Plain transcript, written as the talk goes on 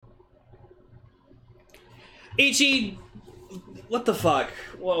Ichi, what the fuck?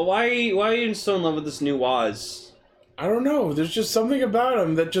 Why are you so in love with this new Woz? I don't know. There's just something about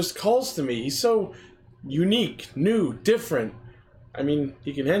him that just calls to me. He's so unique, new, different. I mean,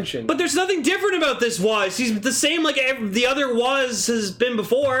 he can henshin. But there's nothing different about this Woz. He's the same like the other Woz has been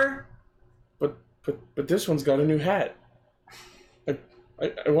before. But this one's got a new hat. I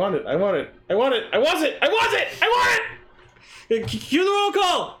want it. I want it. I want it. I want it. I want it. I want it. Cue the roll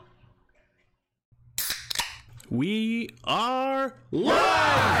call. We are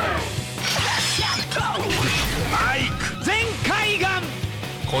live! Mike! Zenkaigan!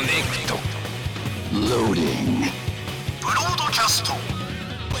 Connect. Loading. Broadcast.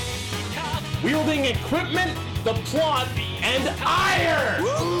 Wielding equipment, the plot, and ire!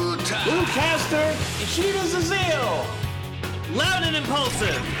 Bluecaster, Ishida Zazil! Loud and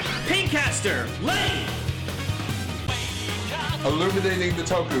impulsive. Pinkcaster. Lane. Illuminating the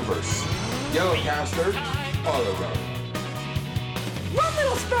Tokuverse. Yellowcaster, Autogun. One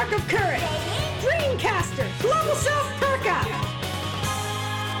little spark of courage. Dreamcaster, Global Self Perka.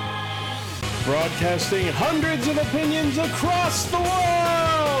 Broadcasting hundreds of opinions across the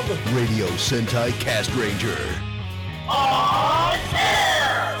world! Radio Sentai Cast Ranger. On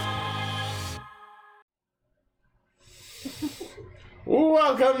air!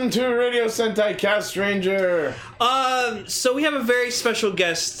 Welcome to Radio Sentai Cast Ranger. So we have a very special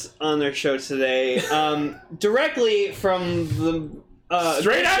guest on their show today. Directly from the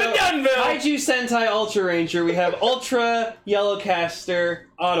Straight out of Dunville! Kaiju Sentai Ultra Ranger, we have Ultra Yellowcaster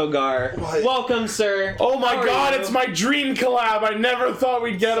Autogar. What? Welcome, sir. Oh my How are god, you? it's my dream collab. I never thought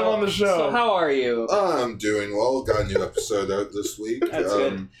we'd get him on the show. So how are you? I'm doing well. Got a new episode out this week. That's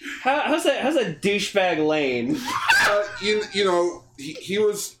good. How's that douchebag Lane? You know, he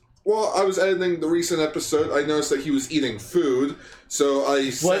was... Well, I was editing the recent episode. I noticed that he was eating food, so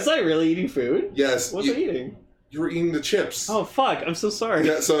I said... Was I really eating food? Yes. What's I eating? You were eating the chips. Oh, fuck. I'm so sorry.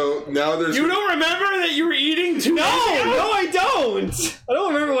 Yeah, so now there's... You don't remember that you were eating too No, I don't. I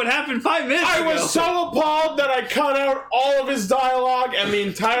don't remember what happened 5 minutes ago. I was so appalled that I cut out all of his dialogue and the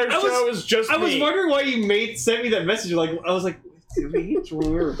entire show is just me. I was wondering why you sent me that message. I was like, did we eat when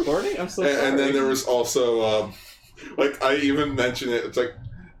we were recording? I'm so sorry. And then there was also, I even mentioned it. It's like,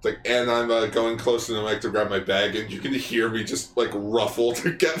 and I'm going close to the mic to grab my bag, and you can hear me just, ruffle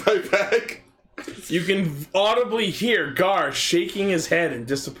to get my bag. You can audibly hear Gar shaking his head in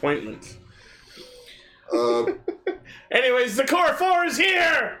disappointment. Anyways, the Core 4 is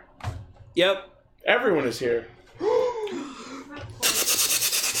here! Yep. Everyone is here.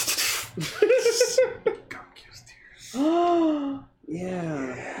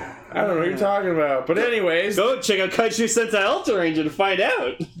 Yeah. I don't know what you're talking about. But anyways, Go check out Kaiju Sentai Ultra Ranger to find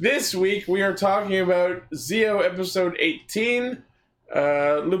out. this week we are talking about Zio episode 18,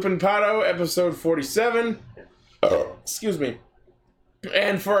 Lupin Pato episode 47. Excuse me.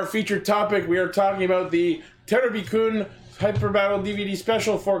 And for our featured topic, we are talking about the Terubi-kun Hyper Battle DVD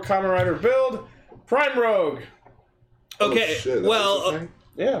special for Kamen Rider Build, Prime Rogue. Okay, shit, that well, was the thing?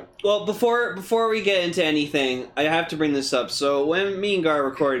 Yeah. well, before we get into anything, I have to bring this up. So when me and Gar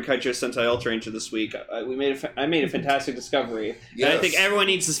recorded Kaiju Sentai Ultra Ranger this week, I made a fantastic discovery, and I think Yes. everyone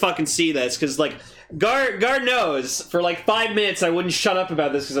needs to fucking see this because Gar knows for 5 minutes I wouldn't shut up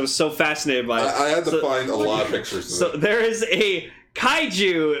about this because I was so fascinated by it. I had to find a lot of pictures So of it. there is a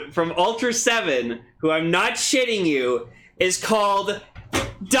kaiju from Ultra 7 who, I'm not shitting you, is called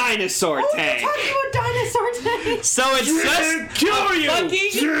Dinosaur Tank. Talking about dinosaur tanks. So it's just Kill you!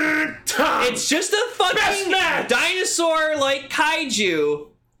 it's just a fucking dinosaur kaiju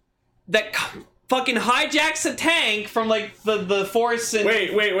that fucking hijacks a tank from the force and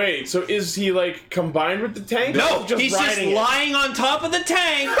Wait. So is he combined with the tank? no, Or he's just riding it? lying on top of the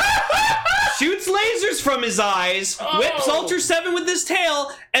tank, shoots lasers from his eyes, whips Oh. Ultra 7 with his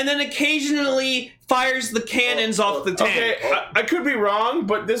tail, and then occasionally fires the cannons off the tank. Okay, I could be wrong,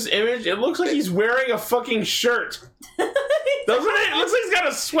 but this image, it looks like he's wearing a fucking shirt. Doesn't it? It looks like he's got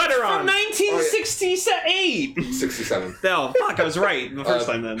a sweater on. From 1968. 67. Oh, fuck, I was right the first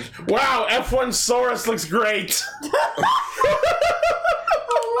time then. Wow, F1 Saurus looks great.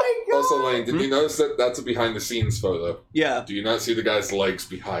 Oh my god. Also, Lane, did you notice that that's a behind-the-scenes photo? Yeah. Do you not see the guy's legs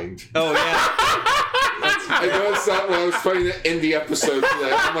behind? Oh, yeah. I noticed that when I was putting it in the episode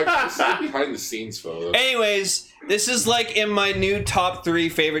today. I'm like, this is a behind-the-scenes photo. Anyways, this is in my new top 3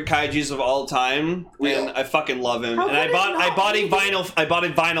 favorite kaijus of all time, and I fucking love him. How And I could it bought not a be?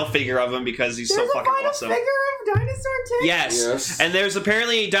 vinyl figure of him because he's There's so a fucking vinyl awesome. figure of dinosaur tank? Yes. And there's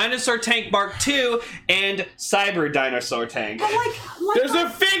apparently a Dinosaur Tank Mark II and Cyber Dinosaur Tank. But like There's a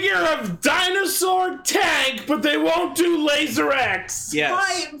figure of Dinosaur Tank, but they won't do Laser X.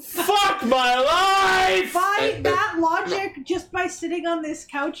 Yes. Fuck my life! By that logic, just by sitting on this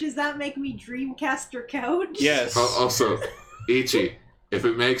couch, does that make me Dreamcaster couch? Yes. Also, Ichi, if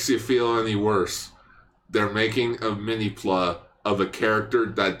it makes you feel any worse, they're making a mini-pla of a character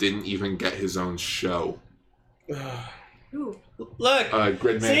that didn't even get his own show. Ooh. Look.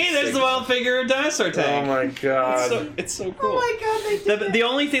 Gridman. See, there's the wild figure of Dinosaur Oh Tank. my god. It's so cool. Oh my god, they did The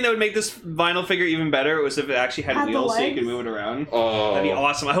only thing that would make this vinyl figure even better was if it actually had Had the wheels so you legs? could move it around. Oh. That'd be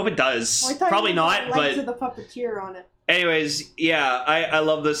awesome. I hope it does. Well, I thought Probably you not, had the legs but of the puppeteer on it. anyways, yeah, I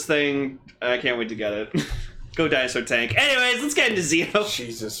love this thing. I can't wait to get it. Go Dinosaur Tank. Anyways, let's get into Zio.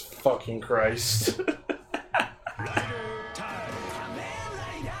 Jesus fucking Christ.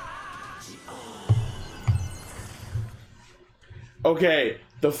 Okay,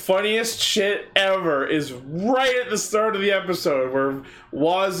 the funniest shit ever is right at the start of the episode where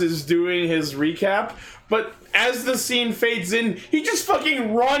Woz is doing his recap, but as the scene fades in, he just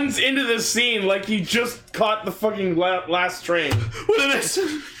fucking runs into the scene like he just caught the fucking last train. What a mess.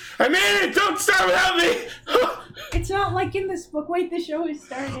 I made it! Don't start without me! It's not like in this book. Wait, the show is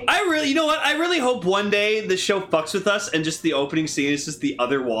starting. You know what? I really hope one day the show fucks with us and just the opening scene is just the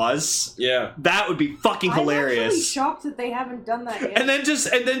other Woz. Yeah. That would be fucking I'm actually hilarious. shocked that they haven't done that yet. And then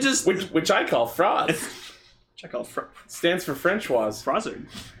just Which I call fraud. check out Stands for French Woz. Frozard.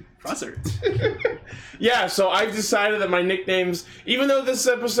 Yeah, so I've decided that my nicknames, even though this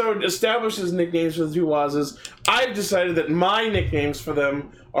episode establishes nicknames for the two Wozes, I've decided that my nicknames for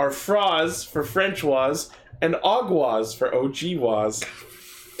them are Froz for French Woz and Ogwaz for OG Woz.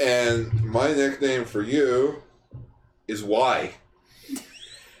 And my nickname for you is Y.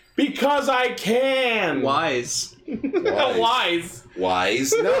 Because I can! Wise. Wise.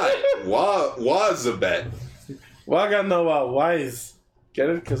 Wise not. Was a bet. Waga no wa wise. Get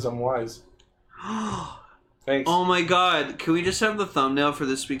it? Because I'm wise. Thanks. Oh my god, can we just have the thumbnail for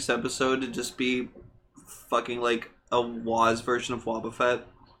this week's episode to just be fucking like a Woz version of Wobbuffet?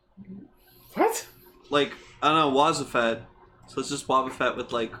 What? Like, I don't know, Wozafet. So it's just Wobbuffet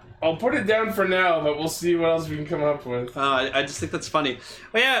with like... I'll put it down for now, but we'll see what else we can come up with. I just think that's funny.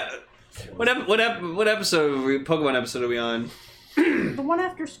 But yeah, what episode, Pokemon episode are we on? The one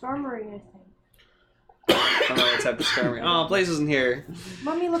after Skarmory, I think. I don't know what's after Skarmory. Oh, Blaze isn't here.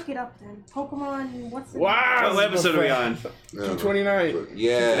 Let me look it up then. Pokemon, what's the Wow! What episode are we on? 229.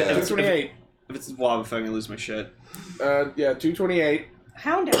 Yeah. 228. If it's Wobbuffet, I'm gonna lose my shit. Yeah, 228.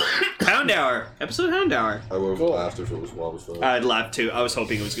 Houndour. Hound Hour. Episode Hound Hour. I would have Cool. laughed if it was Wobbuffet. I'd laugh too. I was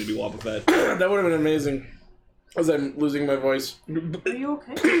hoping it was gonna be Wobbuffet. That would have been amazing. As I'm losing my voice. Are you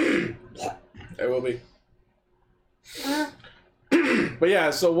okay? I will be. But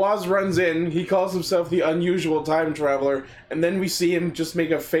yeah, so Woz runs in, he calls himself the unusual time traveler, and then we see him just make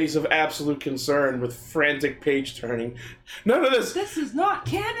a face of absolute concern with frantic page turning. None of this This is not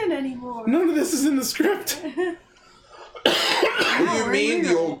canon anymore. none of this is in the script. What do you mean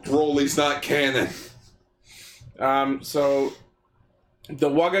the old Broly's not canon? So the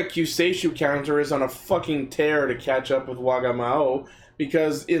Waga Kyuseishu counter is on a fucking tear to catch up with Waga Mao,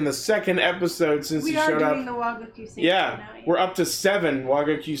 because in the second episode since We he are showed doing up, the Waga Kyusei yeah, now. we're up to 7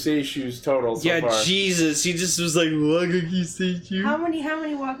 Waga Kyuseishus total so Yeah, far. Jesus, he just was like, Wagakisechu. How many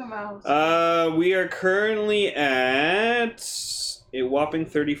Waga Maos? We are currently at a whopping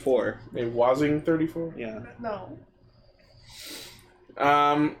 34. A Wazing 34? Yeah. No.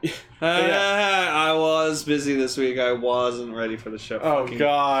 I was busy this week. I wasn't ready for the show. Oh Fucking-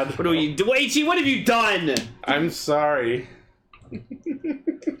 god. What are you do? Ichi, what have you done? I'm sorry.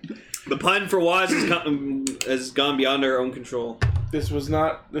 The pun for Woz has gone beyond our own control. This was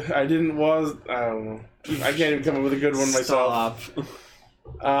not. I didn't was. I don't know. I can't even come up with a good one myself. Stop.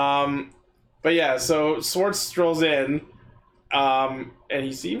 But yeah, so Swartz strolls in, and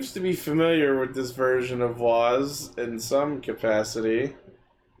he seems to be familiar with this version of Woz in some capacity.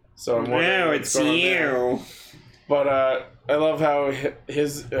 So I'm wondering Now what's it's going on there. you. But I love how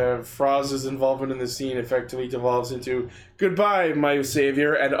his Froz's involvement in the scene effectively devolves into "Goodbye, my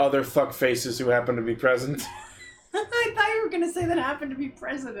savior," and other fuck faces who happen to be present. I thought you were gonna say that happened to be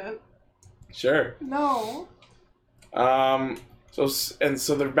president. Sure. No.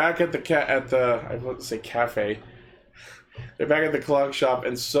 So they're back at the I was about to say cafe. They're back at the clock shop,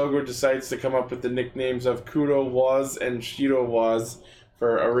 and Sogo decides to come up with the nicknames of Kuro Woz and Shiro Woz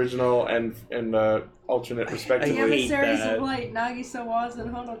for original and alternate The respectively. hate emissaries that. of light, Nagisa was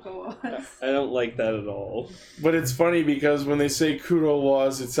and Honoko was. I don't like that at all. But it's funny because when they say Kuro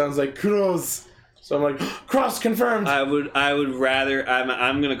Woz, it sounds like Kuros. So I'm like, cross confirmed. I would rather.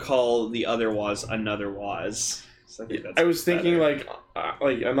 I'm gonna call the other Waz another Waz. So I think that's I was thinking better.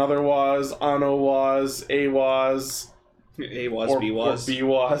 like another Waz, Ano Waz, A Waz, A Waz, or B Waz, B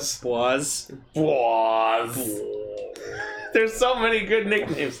Waz. Waz. Waz. There's so many good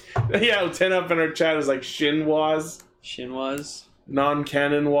nicknames. Yeah, 10 up in our chat is like Shin Waz, Shin Waz.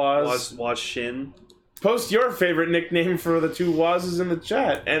 Non-canon Waz. Waz Shin. Post your favorite nickname for the two Wazes in the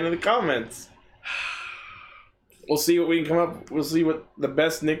chat and in the comments. We'll see what we can come up. We'll see what the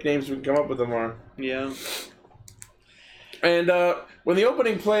best nicknames we can come up with them are. Yeah. And when the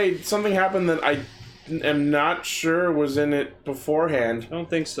opening played, something happened that I am not sure was in it beforehand. I don't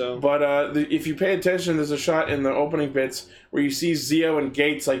think so. But if you pay attention, there's a shot in the opening bits where you see Zio and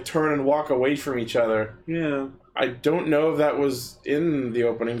Gates like turn and walk away from each other. Yeah. I don't know if that was in the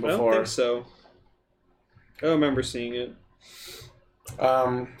opening I before. don't think so. I don't remember seeing it.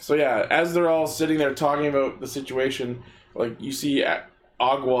 So yeah, as they're all sitting there talking about the situation, like you see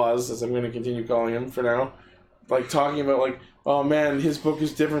Agwaz, as I'm going to continue calling him for now, like talking about like, oh man, his book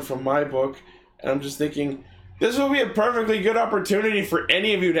is different from my book, and I'm just thinking, this will be a perfectly good opportunity for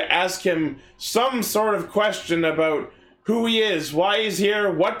any of you to ask him some sort of question about who he is, why he's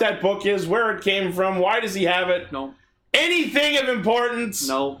here, what that book is, where it came from, why does he have it, No. anything of importance.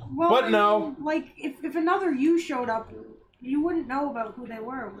 No. Well, But I no. mean, like, if another you showed up, you wouldn't know about who they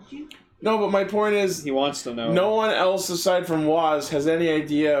were, would you? No, but my point is, He wants to know. no one else aside from Waz has any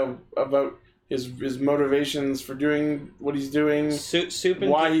idea about his motivations for doing what he's doing, Soup and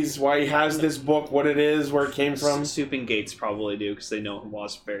why he has this book, what it is, where it came from. Soup and Gates probably do because they know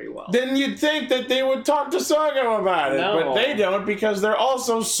Waz very well. Then you'd think that they would talk to Sogo about it, No. but they don't because they're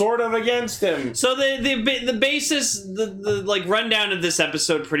also sort of against him. So the basis, the like rundown of this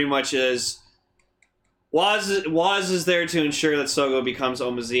episode pretty much is Waz is there to ensure that Sogo becomes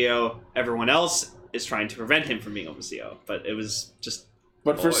Omazeo. Everyone else is trying to prevent him from being Omazeo, but it was just.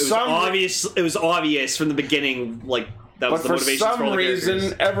 But for it was some obvious. It was obvious from the beginning. Like that was But the for motivation for all some the reason,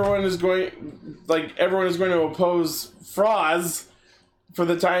 characters. everyone is going to oppose Froz for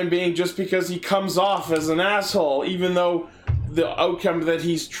the time being, just because he comes off as an asshole, even though the outcome that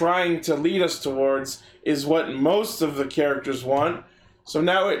he's trying to lead us towards is what most of the characters want. So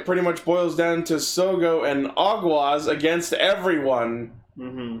now it pretty much boils down to Sogo and Agwaz against everyone.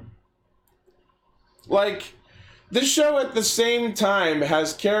 Mm-hmm. Like, this show at the same time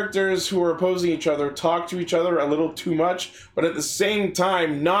has characters who are opposing each other talk to each other a little too much, but at the same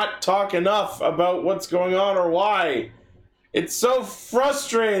time not talk enough about what's going on or why. It's so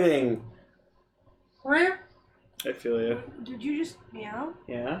frustrating. I feel you. Did you just meow?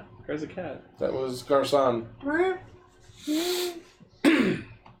 Yeah. Where's the cat? That was Garcon.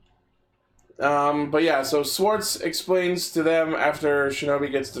 But yeah, so Swartz explains to them after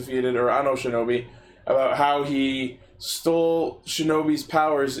Shinobi gets defeated, or Ano Shinobi, about how he stole Shinobi's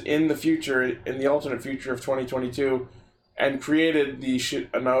powers in the future, in the alternate future of 2022, and created the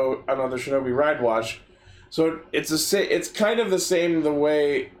another Shinobi Ride Watch. So it's kind of the same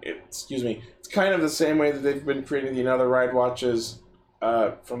It's kind of the same way that they've been creating the Another Ride Watches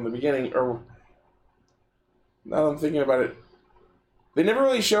from the beginning. Or now that I'm thinking about it, they never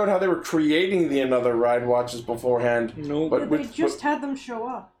really showed how they were creating the Another Ride Watches beforehand. No. But They just had them show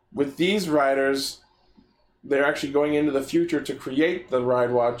up. with these riders, they're actually going into the future to create the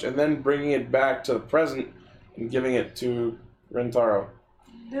Ride Watch and then bringing it back to the present and giving it to Rentaro.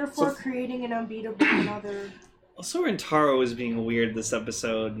 Therefore, So- creating an unbeatable another. Also, Rentaro was being weird this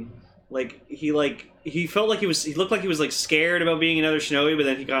episode. He felt like he looked like he was like scared about being another Shinobi, but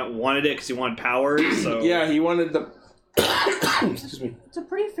then he wanted it because he wanted power. So Yeah, he wanted the... Excuse me. It's a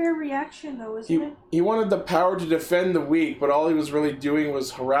pretty fair reaction, though, isn't it? He wanted the power to defend the weak, but all he was really doing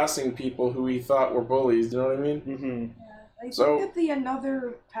was harassing people who he thought were bullies. You know what I mean? Mm-hmm. I So- think that the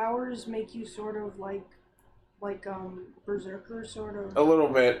another powers make you sort of like Berserker, sort of. A little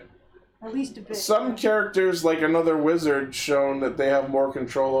bit. At least a bit. Some yeah. characters, like another wizard, shown that they have more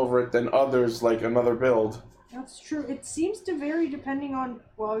control over it than others, like another build. That's true. It seems to vary depending on,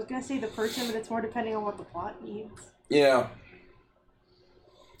 well, I was going to say the person, but it's more depending on what the plot needs. Yeah.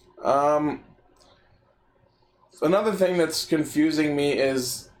 Another thing that's confusing me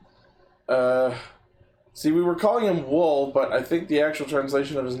is, see, we were calling him Wool, but I think the actual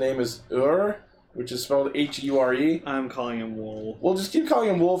translation of his name is Ur, which is spelled H-U-R-E. I'm calling him Wool. We'll just keep calling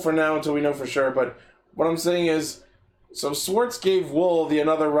him Wool for now until we know for sure, but what I'm saying is, so Swartz gave Wool the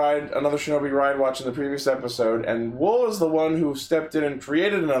another Shinobi Ride Watch in the previous episode, and Wool is the one who stepped in and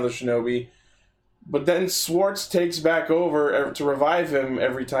created another Shinobi, but then Swartz takes back over to revive him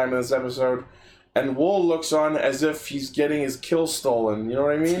every time in this episode, and Wool looks on as if he's getting his kill stolen. You know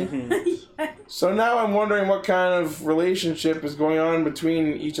what I mean? So now I'm wondering what kind of relationship is going on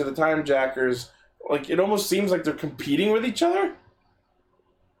between each of the Time Jackers. Like, it almost seems like they're competing with each other.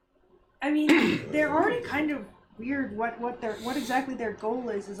 I mean, they're already kind of weird. What exactly their goal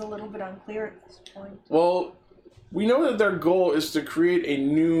is a little bit unclear at this point. Well, we know that their goal is to create a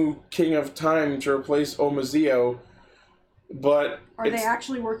new King of Time to replace Omazeo, but Are they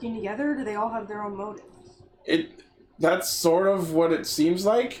actually working together, or do they all have their own motives? That's sort of what it seems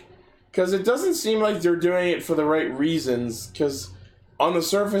like, because it doesn't seem like they're doing it for the right reasons, because on the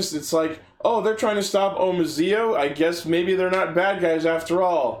surface it's like, oh, they're trying to stop Omazeo, I guess maybe they're not bad guys after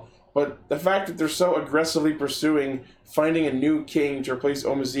all. But the fact that they're so aggressively pursuing finding a new king to replace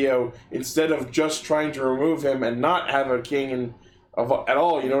Omazeo instead of just trying to remove him and not have a king at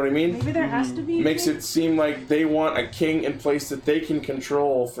all, you know what I mean? Maybe there has to be a Makes king? it seem like they want a king in place that they can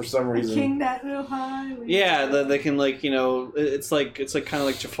control for some A reason. king that will high. Yeah, they can, like, you know, it's like kind of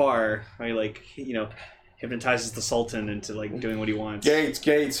like Jafar, right? Like, you know, hypnotizes the Sultan into, like, doing what he wants.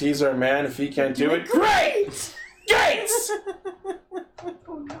 Gates, he's our man. If he can't do it, great! Gates!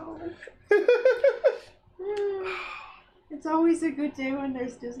 Oh no. It's always a good day when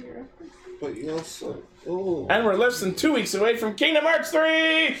there's Disney references. But you also... Oh. And we're less than 2 weeks away from Kingdom Hearts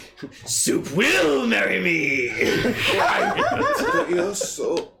 3! Soup will marry me! But you're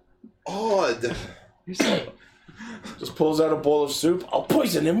so odd. Just pulls out a bowl of soup. I'll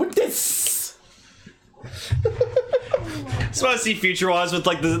poison him with this! Just want to see Future Waz with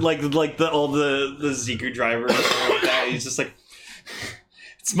all the Zeker driver or something like that. He's just like,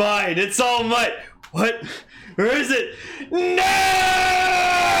 it's mine. It's all mine. What? Where is it? No! That's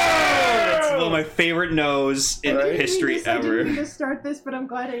one of my favorite no's in history I didn't mean ever. to start this, but I'm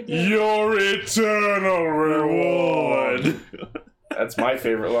glad I did. Your eternal reward! That's my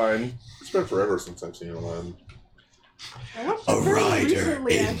favorite line. It's been forever since I've seen a line. I watched it very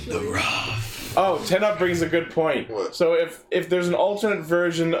recently, actually. Oh, 10-Up brings a good point. What? So if there's an alternate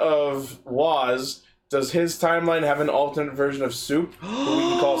version of Waz, does his timeline have an alternate version of soup that we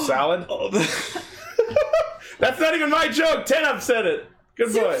can call salad? That's not even my joke. 10-Up said it.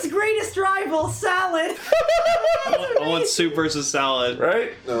 Good boy. Soup's greatest rival, salad. I want soup versus salad.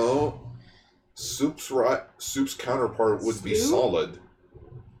 Right? No. Soup's counterpart would be Soup? solid.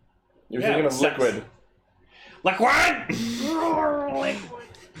 You're Yeah, thinking of sex. liquid. Like what?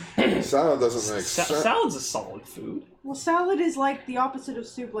 Salad doesn't make sense. Salad's a solid food. Well, salad is like the opposite of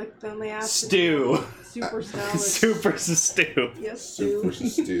soup, like then they ask Stew. super salad. Soup versus stew. Yes, Soup stew.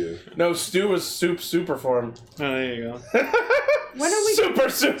 versus stew. No, stew is soup super form. Oh, there you go. When are we Super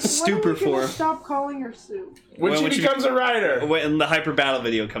soup! when are Stupor we gonna form. stop calling her soup? When she when she- becomes a rider. When the hyper battle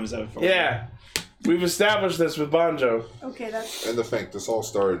video comes out for Yeah. We've established this with Banjo. Okay, that's And to think, this all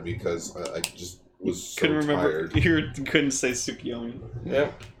started because I just was so Couldn't remember. tired. You couldn't say Tsukiyomi.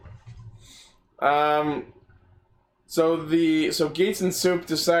 Yep. So Gates and Soup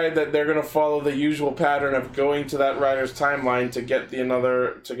decide that they're gonna follow the usual pattern of going to that rider's timeline to get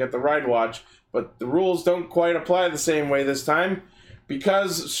the ride watch, but the rules don't quite apply the same way this time.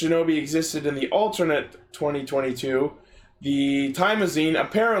 Because Shinobi existed in the alternate 2022, the Timezine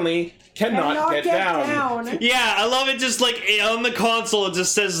apparently cannot get down. Yeah, I love it. Just like on the console, it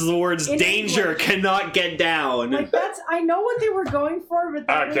just says the words In "danger English. cannot get down." Like I know what they were going for, but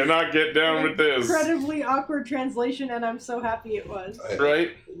that I cannot get down was with this. incredibly awkward translation, and I'm so happy it was.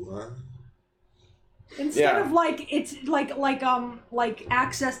 Right? What? Instead Yeah. of like it's like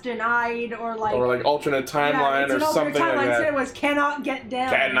access denied or like Or like alternate yeah, timeline it's or an alternate something timeline. like Instead that. it was cannot get down.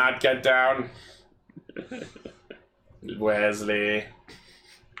 Cannot get down. Wesley.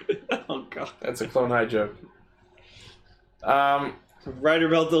 Oh god. That's a Clone High joke. Rider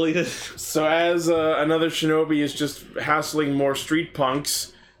belt deleted. So as another Shinobi is just hassling more street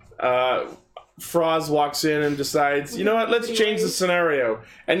punks, Froz walks in and decides, you know what, let's change the scenario.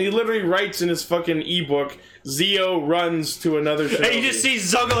 And he literally writes in his fucking ebook, Zio runs to another Shinobi. And you just see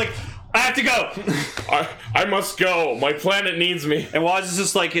Zoga like, I have to go. I must go. My planet needs me. And Waz is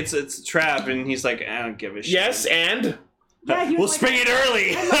just like, it's a trap, and he's like, I don't give a shit. Yes, and Yeah, he was We'll like, spring it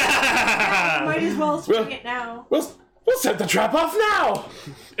early. Might as well spring Well- it now. we'll set the trap off now.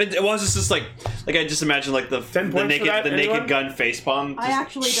 It was just like I just imagine like the 10 points for that, naked anyone? gun facepalm. I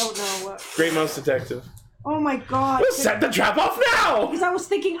actually don't know what. Great Mouse Detective. Oh my god. We'll set the trap off now. Because I was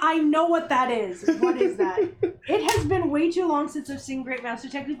thinking, I know what that is. What is that? It has been way too long since I've seen Great Mouse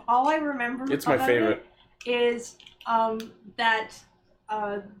Detective. All I remember It's my about favorite. it is that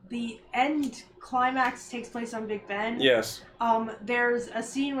the end climax takes place on Big Ben. Yes. There's a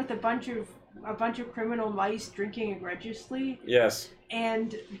scene with a bunch of criminal mice drinking egregiously, Yes.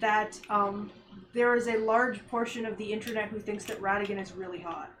 and that there is a large portion of the internet who thinks that Ratigan is really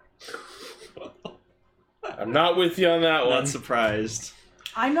hot. I'm not with you on that one. Not surprised.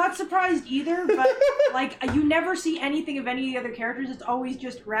 I'm not surprised either, but like you never see anything of any of the other characters. It's always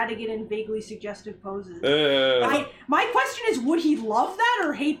just Ratigan in vaguely suggestive poses. My question is, would he love that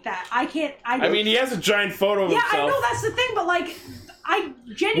or hate that? I mean, he has a giant photo of yeah, himself. I know that's the thing, but like, I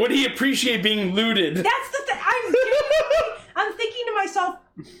genuinely would he appreciate being looted? That's the thing. I'm thinking to myself,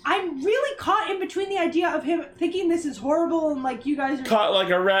 I'm really caught in between the idea of him thinking this is horrible and like you guys are caught like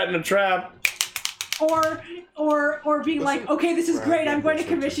a rat in a trap. Or being like, okay, this is great. I'm going to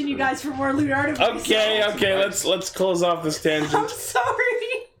commission you guys for more loot art. Okay, let's close off this tangent. I'm sorry.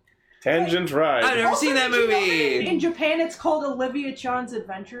 Tangent right. I've never seen that movie. In Japan, it's called Olivia Chan's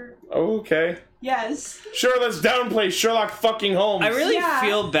Adventure. Okay. Yes. Sure, let's downplay Sherlock fucking Holmes. I really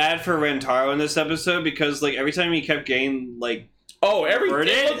feel bad for Rentaro in this episode because like every time he kept getting like everything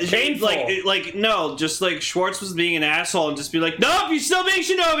looked painful. Like no, just like Schwartz was being an asshole and just be like, nope, you're still being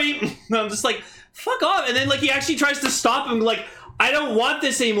Shinobi. I'm just like, fuck off. And then like he actually tries to stop him, like, I don't want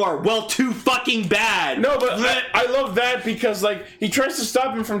this anymore. Well, too fucking bad. No, but I love that because like he tries to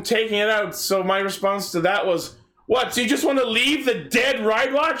stop him from taking it out. So my response to that was, what? So you just want to leave the dead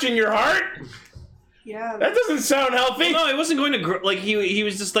Ride Watch in your heart? Yeah. That doesn't sound healthy. Well, no, he wasn't going to like he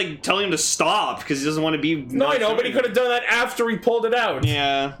was just like telling him to stop because he doesn't want to be. No, I know, but he could have done that after he pulled it out.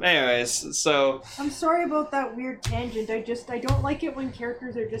 Yeah. Anyways, so I'm sorry about that weird tangent. I don't like it when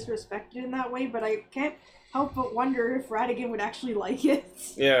characters are disrespected in that way, but I can't help but wonder if Ratigan would actually like it.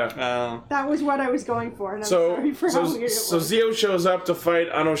 Yeah. That was what I was going for, and I'm sorry for how weird it was. So Zio shows up to fight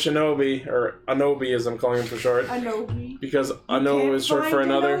Ano Shinobi, or Anobi as I'm calling him for short. Anobi. Because Ano is short for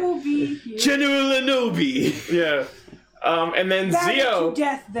another. General Anobi. Yeah. And then to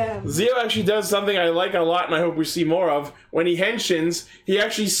death them. Zio actually does something I like a lot and I hope we see more of. When he henshins, he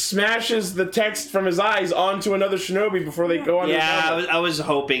actually smashes the text from his eyes onto another shinobi before they go on Yeah, I was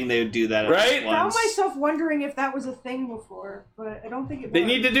hoping they would do that. Right? I found myself wondering if that was a thing before, but I don't think it was. They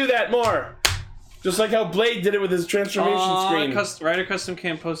need to do that more. Just like how Blade did it with his transformation screen. Rider Custom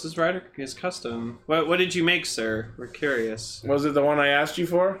can't post his custom. What did you make, sir? We're curious. Was it the one I asked you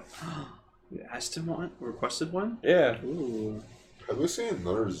for? You asked him one? Requested one? Yeah. Ooh. Have we seen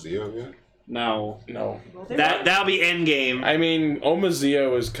another Zio yet? No. No. That'll be endgame. I mean, Oma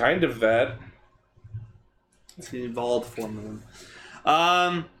Zio is kind of that. It's the evolved form of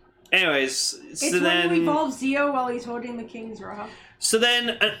him. Anyways, it's when you evolve Zio while he's holding the King's Rock. So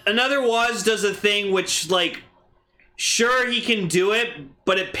then another Waz does a thing which, like, sure he can do it,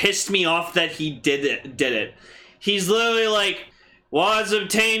 but it pissed me off that he did it. He's literally like, Waz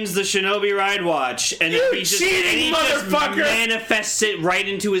obtains the Shinobi Ride Watch, and you he cheating motherfucker! Manifests it right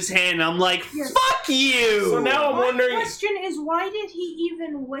into his hand. I'm like, fuck you! So now I'm wondering. My question is, why did he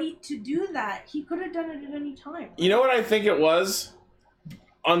even wait to do that? He could have done it at any time. You know what I think it was?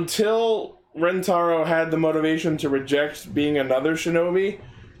 Until Rentaro had the motivation to reject being another shinobi,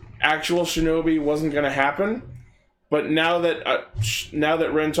 actual shinobi wasn't going to happen. But now that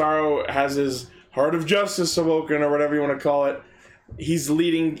Rentaro has his Heart of Justice awoken, or whatever you want to call it, he's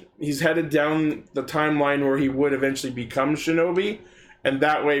headed down the timeline where he would eventually become shinobi, and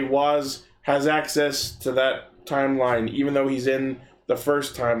that way Waz has access to that timeline, even though he's in the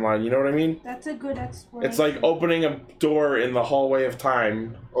first timeline. You know what I mean? That's a good explanation. It's like opening a door in the hallway of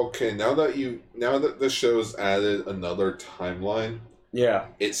time. Okay, now that the show's added another timeline, yeah,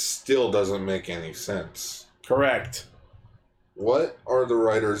 it still doesn't make any sense. Correct. What are the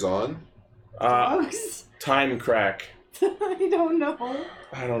writers on? Time crack. I don't know.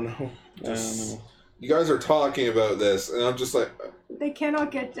 I don't know. You guys are talking about this, and I'm just like, they cannot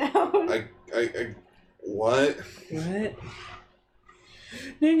get down. What? What?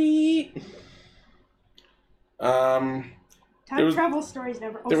 Nani? Time travel stories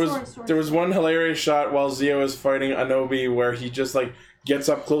never. There was one hilarious shot while Zio is fighting Anobi where he just like gets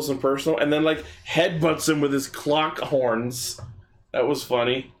up close and personal and then like headbutts him with his clock horns. That was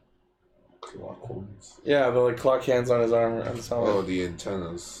funny. Clock horns? Yeah, the like clock hands on his arm. Oh, the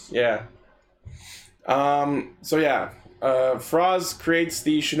antennas. Yeah. So yeah, Froz creates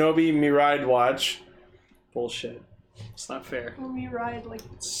the Shinobi Miride Watch. Bullshit. It's not fair. Miride, like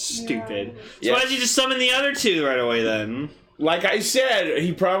stupid. So why did you just summon the other two right away then? Like I said,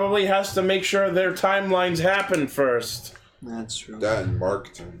 he probably has to make sure their timelines happen first. That's true. That and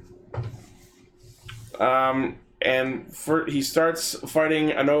marketing. He starts fighting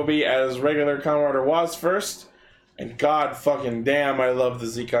Anobi as regular Comrade Waz first, and god fucking damn, I love the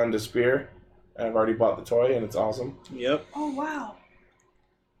Zekon Despair. I've already bought the toy, and it's awesome. Yep. Oh wow.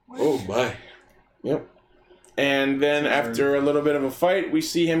 Oh my. Yep. And then after a little bit of a fight, we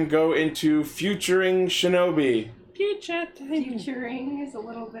see him go into Futuring Shinobi. Futuring is a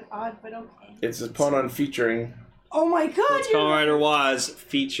little bit odd, but okay. It's a pun on featuring. Oh my god! That's Kamen Rider Waz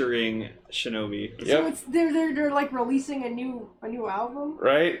featuring Shinobi. So Yep. it's they're like releasing a new album,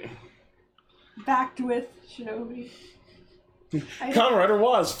 Right? backed with Shinobi. Kamen Rider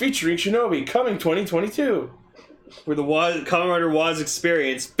Waz featuring Shinobi coming 2022. For the Kamen Rider Waz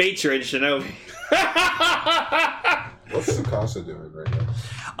experience, featuring Shinobi. What's Tsukasa doing right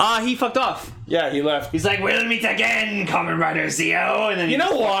now? He fucked off. Yeah, he left. He's like, we'll meet again, Kamen Rider Zio. And then You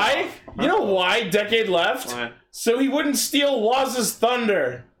know why? You know why Decade left? Why? So he wouldn't steal Waz's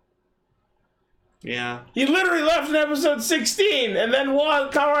thunder. Yeah. He literally left in episode 16, and then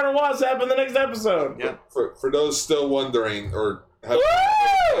Kamen Rider Waz happened the next episode. Yeah. For those still wondering or have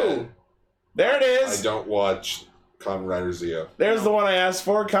Woo! There it I is. don't watch Kamen Rider Zio. There's the one I asked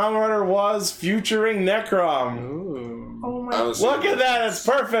for. Kamen Rider Waz featuring Necrom. Ooh. Oh my I god. was Look at that. It's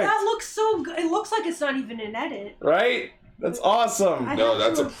perfect. That looks so good. It looks like it's not even an edit. Right? That's awesome. No,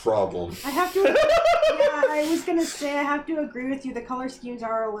 that's a problem. I have to. Yeah, I was gonna say I have to agree with you. The color schemes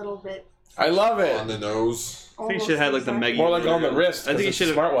are a little bit. I love On it. the nose. I think you should have had like the Megi. More like on the wrist. I think you 'cause should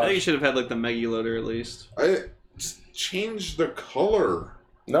it's have. a smartwatch. I think you should have had like the Megi loader at least. I just changed the color.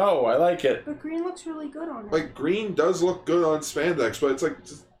 No, I like it. But green looks really good on it. Like green does look good on spandex, but it's like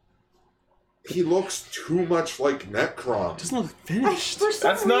he looks too much like Necrom. Doesn't look I, finished. for some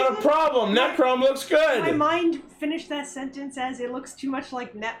That's not a reason, problem. Necrom looks My good. mind finished that sentence as it looks too much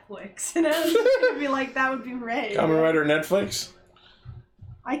like Netflix, and I was just gonna be like, that would be Ray. Kamen Rider Netflix.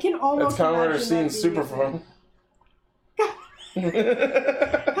 I can That's almost. Kamen Rider imagine scene that super being fun.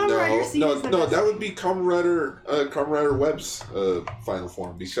 Kamen Rider scene is the No, best. that would be Kamen Rider Web's final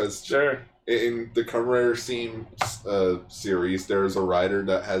form, because Sure. in the Kamen Rider scene series, there's a rider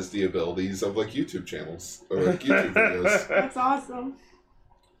that has the abilities of like YouTube channels or like YouTube videos. That's awesome.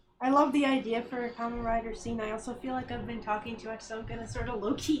 I love the idea for a Kamen Rider scene. I also feel like I've been talking too much, so I'm gonna sort of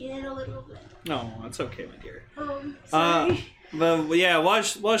low-key in a little bit. No, that's okay, my dear. Sorry. But yeah,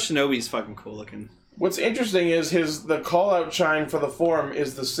 watch Shinobi's fucking cool looking. What's interesting is the call-out chime for the form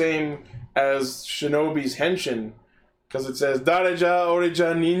is the same as Shinobi's henshin, because it says Dareja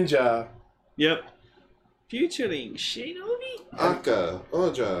Orija Ninja. Yep. Featuring Shinobi. Aka,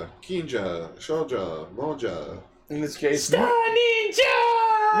 Oja, Kinja, Shoja, Moja, In this case, Star Ninja.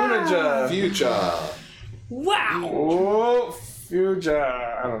 Munaja. Future, Wow. Oh,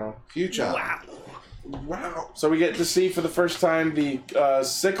 Fuja. I don't know. Future. Wow. So we get to see for the first time the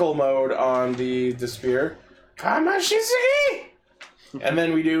sickle mode on the spear. Kamashizuki! And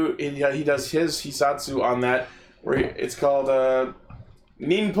then he does his Hisatsu on that, where it's called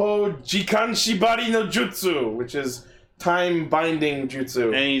Ninpo Jikan Shibari no Jutsu, which is time binding jutsu.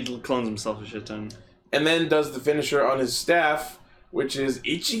 And he clones himself a shit ton. And then does the finisher on his staff, which is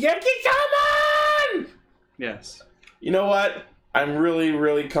Ichigeki Kamen! Yes. You know what? I'm really,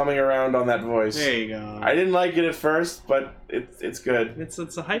 really coming around on that voice. There you go. I didn't like it at first, but it's good. It's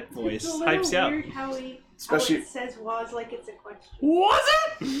a hype voice. It's a little Hypes you up. weird how Especially- it says was like it's a question. Was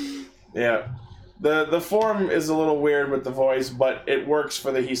it? Yeah. The form is a little weird with the voice, but it works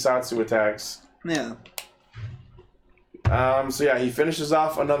for the Hisatsu attacks. Yeah. So yeah, he finishes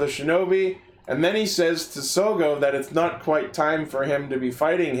off another Shinobi, and then he says to Sogo that it's not quite time for him to be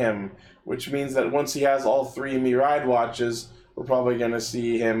fighting him, which means that once he has all three Miride watches, we're probably going to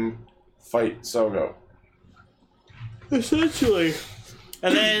see him fight Sogo. Essentially.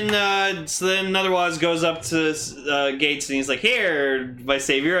 And then, so then another Waz goes up to Gates and he's like, "Here, my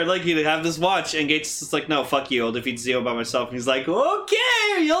savior, I'd like you to have this watch." And Gates is like, "No, fuck you, I'll defeat Zio by myself." And he's like,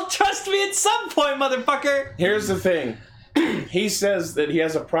 "Okay, you'll trust me at some point, motherfucker." Here's the thing. He says that he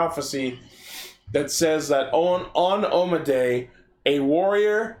has a prophecy that says that on Oma Day, a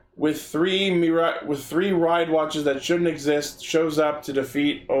warrior with three ride watches that shouldn't exist shows up to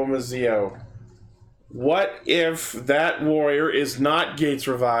defeat Oma Zio. What if that warrior is not Gates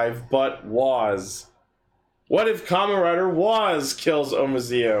Revive, but Waz? What if Kamen Rider Waz kills Oma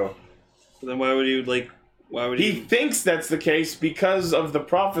Zio? Then why would you, like, why would He thinks that's the case because of the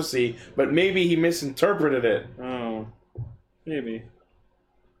prophecy, but maybe he misinterpreted it. Oh. Maybe.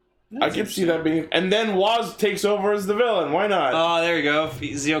 I can see that being... And then Waz takes over as the villain. Why not? Oh, there we go.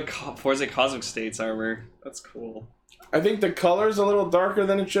 Zio Forza Cosmic States armor. That's cool. I think the color's a little darker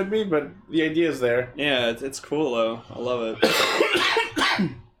than it should be, but the idea is there. Yeah, it's cool, though. I love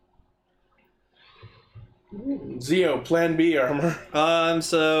it. Zio, Plan B armor.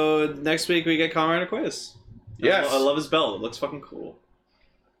 So next week we get Kamen Rider Quiz. Yes. I love his belt. It looks fucking cool.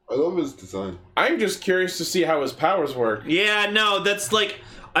 I love his design. I'm just curious to see how his powers work. Yeah, no, that's like...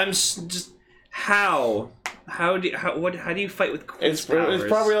 just... How? How do you fight with quiz powers? It's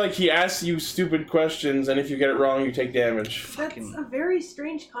probably like he asks you stupid questions, and if you get it wrong, you take damage. That's a very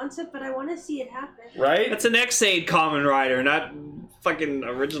strange concept, but I want to see it happen. Right? That's an X-Aid Kamen Rider, not fucking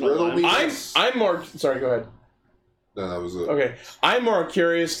original Riddle one. me I'm more... Sorry, go ahead. No, that was it. Okay. I'm more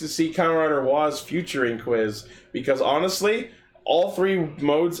curious to see Kamen Rider Waz featuring Quiz, because honestly, all 3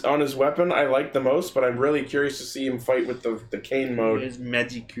 modes on his weapon I like the most, but I'm really curious to see him fight with the cane mode. It's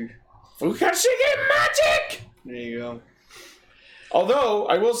Magiku. Fukashige Magic! There you go. Although,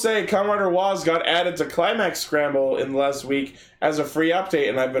 I will say, Kamen Rider Waz got added to Climax Scramble in the last week as a free update,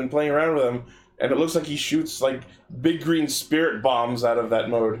 and I've been playing around with him, and it looks like he shoots, like, big green spirit bombs out of that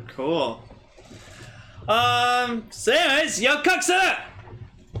mode. Cool. So anyways, yo, Kuxa!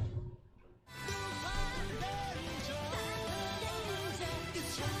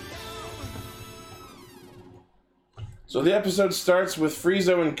 So the episode starts with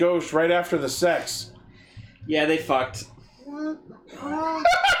Friezo and Ghost right after the sex. Yeah, they fucked.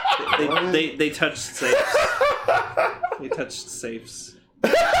 they touched safes. They touched safes.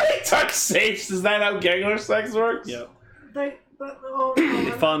 They touch safes? Is that how gangler sex works? Yep. They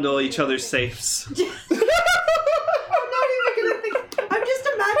They fondle each other's safes. I'm not even gonna think. I'm just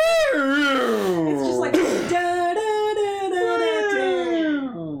imagining. It's just like. Da, da, da, da, da,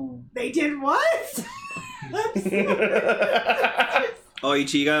 da. They did what? Oh,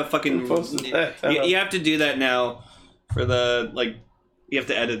 Ichi, you gotta fucking. You have to do that now for the, like. You have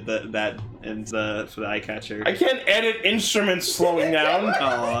to edit that and for the eye catcher. I can't edit instruments slowing down.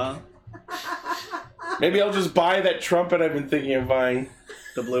 Aw. Maybe I'll just buy that trumpet I've been thinking of buying.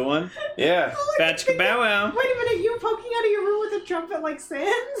 The blue one? Yeah. Batchka Bow Wow. Wait a minute, you poking out of your room with a trumpet like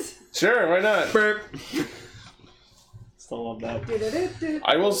Sans? Sure, why not? Burp. Still love that.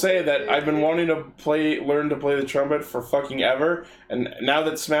 I will say that I've been wanting to learn to play the trumpet for fucking ever, and now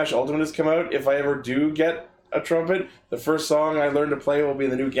that Smash Ultimate has come out, if I ever do get a trumpet, the first song I learn to play will be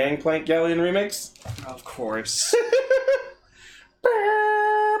the new Gangplank Galleon remix. Of course.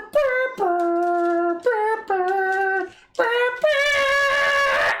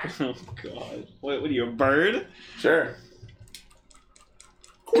 Oh god. What are you, a bird? Sure.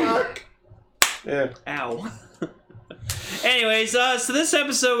 Quack. Yeah. Ow. Anyways, so this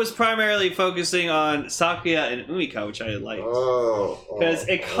episode was primarily focusing on Sakuya and Umika, which I liked. Because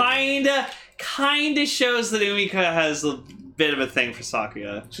it kinda shows that Umika has a bit of a thing for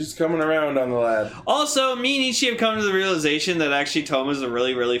Sakuya. She's coming around on the lad. Also, me and Ichi have come to the realization that actually Toma's a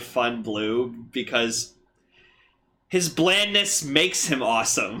really, really fun blue because his blandness makes him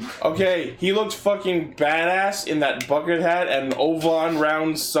awesome. Okay, he looked fucking badass in that bucket hat and Ovalon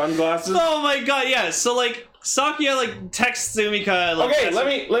round sunglasses. Oh my god, yeah. So, like, Sakuya, like, texts Umika. Like, okay, let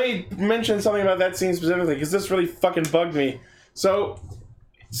me mention something about that scene specifically, because this really fucking bugged me. So,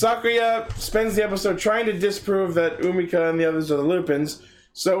 Sakuya spends the episode trying to disprove that Umika and the others are the Lupins.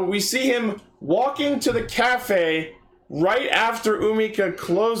 So we see him walking to the cafe right after Umika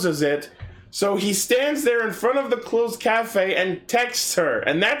closes it. So he stands there in front of the closed cafe and texts her.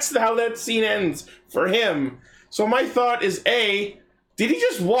 And that's how that scene ends for him. So my thought is, A, did he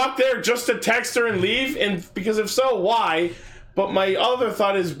just walk there just to text her and leave? And because if so, why? But my other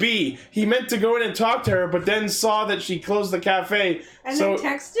thought is, B, he meant to go in and talk to her, but then saw that she closed the cafe. And so then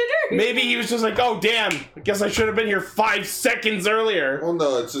texted her? maybe he was just like, oh, damn, I guess I should have been here 5 seconds earlier. Well,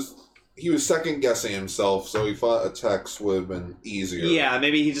 no, it's just he was second guessing himself, so he thought a text would have been easier. Yeah,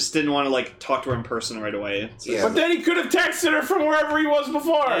 maybe he just didn't want to, like, talk to her in person right away. So Yeah, But then he could have texted her from wherever he was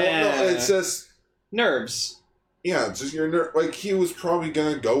before. Yeah. no, it's just nerves. yeah, it's just like he was probably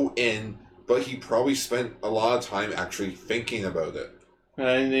gonna go in, but he probably spent a lot of time actually thinking about it.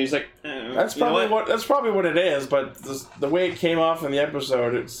 And he's like, That's probably what it is, but the way it came off in the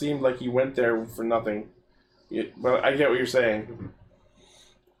episode, it seemed like he went there for nothing. But I get what you're saying.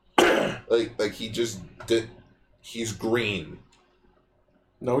 Like he just did. He's green.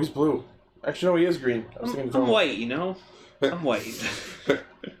 No, he's blue. Actually, no, he is green. I was thinking I'm Toma. white, you know? I'm white.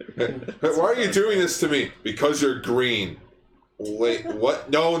 Why are you doing this to me? Because you're green. Wait, what?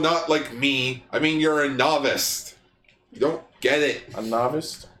 No, not like me. I mean, you're a novice. You don't get it. A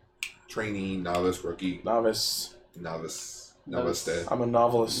novice? Trainee, novice, rookie, Novice. novice, novice day, I'm a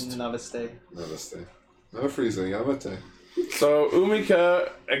novelist. Namaste. novice day. No freezing, yamate. So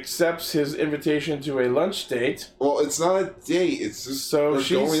Umika accepts his invitation to a lunch date. Well, it's not a date. It's just So we're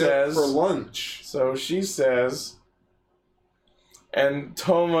she going says- out for lunch. So she says, and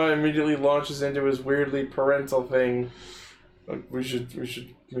Toma immediately launches into his weirdly parental thing. Like, we should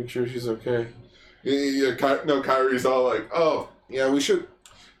make sure she's okay. Yeah, Kyrie's all like, "Oh, yeah, we should."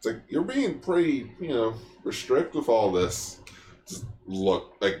 It's like you're being pretty, restrict with all this. just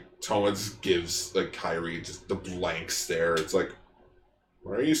look like Toma just gives like Kairi just the blank stare. It's like,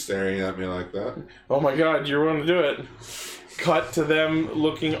 why are you staring at me like that? Oh my god, you're going to do it. Cut to them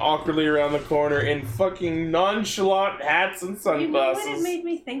looking awkwardly around the corner in fucking nonchalant hats and You know sunglasses. what it made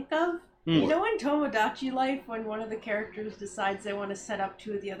me think of? You know in Tomodachi Life, when one of the characters decides they want to set up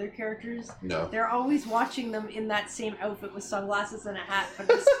two of the other characters, No. they're always watching them in that same outfit with sunglasses and a hat, but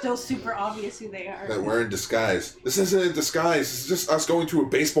it's still super obvious who they are. That we're in disguise. This isn't a disguise. This is just us going to a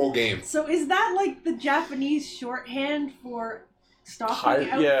baseball game. So is that like the Japanese shorthand for stalking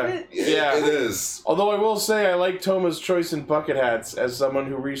outfit? Yeah. It is. Although I will say I like Toma's choice in bucket hats as someone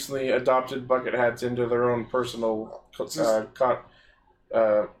who recently adopted bucket hats into their own personal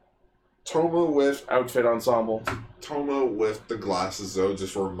Toma with outfit ensemble. the glasses though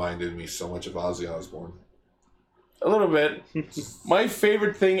just reminded me so much of Ozzy Osbourne. A little bit. My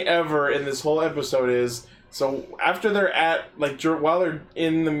favorite thing ever in this whole episode is, so after they're at, like, while they're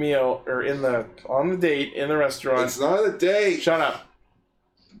in the meal, or on the date in the restaurant. It's not a date. Shut up.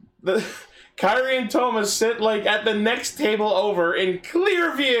 Kairi and Toma sit, like, at the next table over in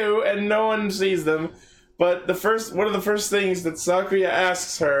clear view, and no one sees them. But one of the first things that Sakuya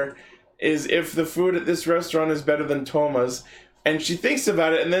asks her is if the food at this restaurant is better than Toma's. And she thinks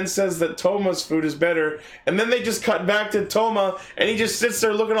about it and then says that Toma's food is better. And then they just cut back to Toma, and he just sits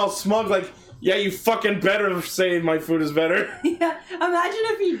there looking all smug like, yeah, you fucking better say my food is better. Yeah, imagine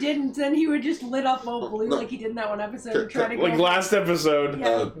if he didn't, then he would just lit up all blue like he did in that one episode and try to go. Like last episode.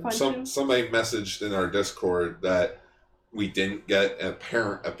 Yeah, punch him. Somebody messaged in our Discord that we didn't get a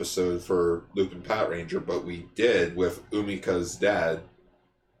parent episode for Lupin Pat Ranger, but we did with Umika's dad.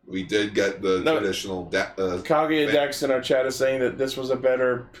 We did get the traditional... Kaguya Dex in our chat is saying that this was a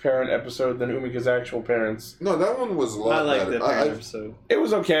better parent episode than Umika's actual parents. No, that one was a lot I like better. the parent episode. It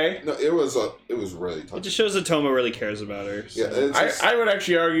was okay. No, it was really tough. It just shows that Toma really cares about her. So. Yeah, it's just, I would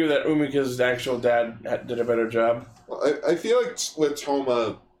actually argue that Umika's actual dad did a better job. I feel like with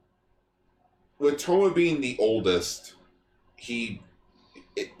Toma being the oldest, he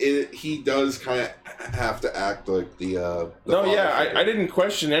does kind of have to act like the No, father yeah, figure. I didn't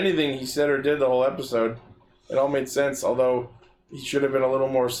question anything he said or did the whole episode. It all made sense, although he should have been a little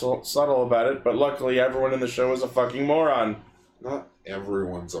more subtle about it, but luckily everyone in the show is a fucking moron. Not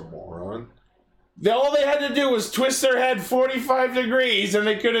everyone's a moron. All they had to do was twist their head 45 degrees and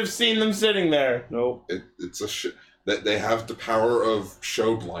they could have seen them sitting there. Nope. It's that they have the power of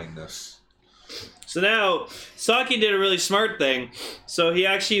show blindness. So now, Saki did a really smart thing. So he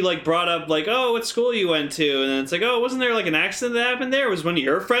actually, like, brought up, like, oh, what school you went to? And then it's like, oh, wasn't there, like, an accident that happened there? Was one of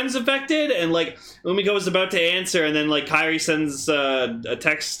your friends affected? And, like, Umiko was about to answer, and then, like, Kairi sends a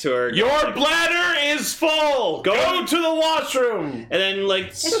text to her. Your bladder is full! Go to the washroom! And then, like,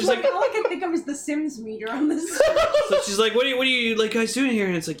 It's she's like like... all I can think of is the Sims meter on this. So she's like, what are you, like, guys doing here?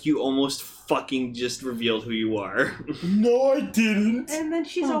 And it's like, you almost fucking just revealed who you are. No, I didn't. And then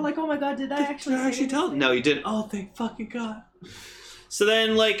she's all like, oh my god, did I actually tell him? No, you didn't. Oh, thank fucking god. So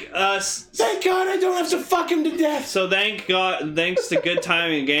then, like, Thank God I don't have to fuck him to death! so thanks to good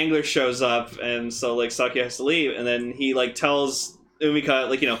timing, Gangler shows up, and so, like, Saki has to leave, and then he, like, tells Umika,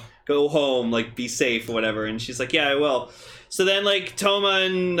 like, you know, go home, like, be safe, or whatever, and she's like, yeah, I will. So then, like, Toma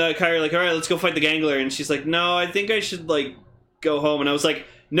and Kairi are like, alright, let's go fight the Gangler, and she's like, no, I think I should, like, go home, and I was like,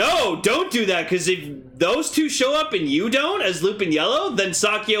 no, don't do that, because if those two show up and you don't, as Lupin Yellow, then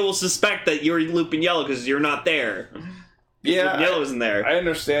Sakia will suspect that you're Lupin Yellow, because you're not there. Yeah, Lupin Yellow isn't there. I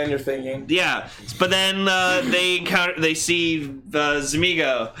understand your thinking. Yeah, but then they see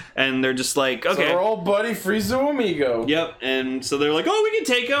Zamigo, and they're just like, So okay. we're all buddy Frieza Umigo. Yep, and so they're like, oh, we can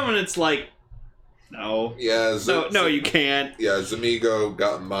take him, and it's like, no. Yeah, No, you can't. Yeah, Zamigo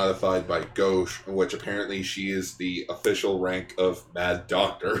got modified by Gauche, which apparently she is the official rank of Mad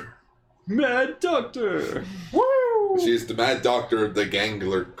Doctor. Mad Doctor. Woo! She's the Mad Doctor of the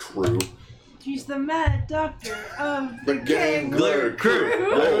Gangler crew. She's the mad doctor of The the Gangler crew.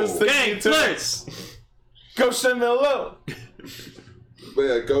 I was Whoa. thinking too. Ganglers! Go send them low. But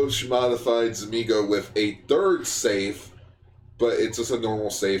yeah, Gauche modified Zamigo with a third safe, but it's just a normal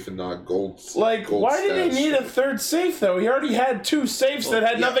safe and not gold. Like, gold why did status. he need a third safe though? He already had two safes that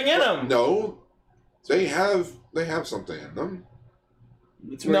had Yeah, nothing in but them. No, they have something in them.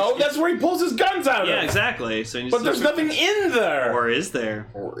 No, that's where he pulls his guns out Yeah, of. exactly. So But there's nothing in there. Or is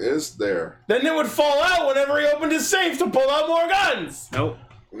there? Or is there? Then it would fall out whenever he opened his safe to pull out more guns. Nope.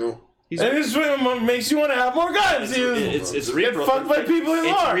 No. And this makes you want to have more guns. It's Get Reaper. fucked by people in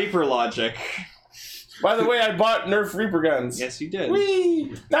It's more. Reaper logic. By the way, I bought Nerf Reaper guns. Yes, you did.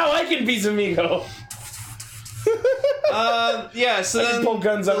 Whee! Now I can be Zamigo. Yeah, so I can then pull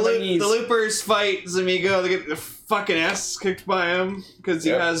guns out of my knees. the Loopers fight Zamigo. They get their fucking ass kicked by him because he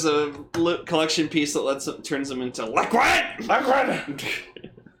Yep. has a collection piece that turns him into liquid.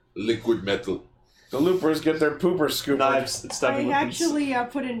 Liquid metal. The Loopers get their pooper scooped. Knives and stuff. I and weapons. actually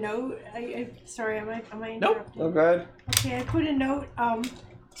put a note. Sorry, am I interrupting? Oh, God. Okay, I put a note.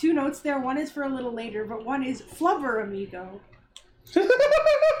 2 notes there. One is for a little later, but one is Flubber Amigo.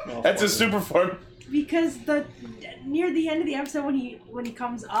 That's a super form. Because near the end of the episode when he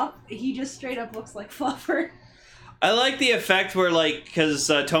comes up, he just straight up looks like Flubber. I like the effect where, like, because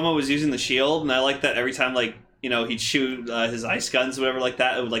Tomo was using the shield, and I like that every time, like, you know, he'd shoot his ice guns or whatever like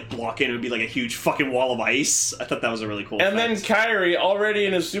that, it would, like, block in. It would be, like, a huge fucking wall of ice. I thought that was a really cool And effect. then Kyrie, already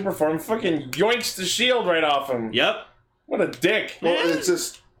in his super form, fucking yoinks the shield right off him. Yep. What a dick. Well, it's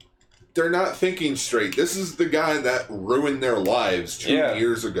just they're not thinking straight. This is the guy that ruined their lives 2 Yeah.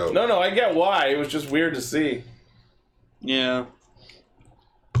 years ago. No, I get why. It was just weird to see. Yeah.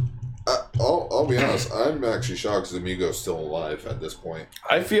 I'll be honest. I'm actually shocked Zamigo's still alive at this point.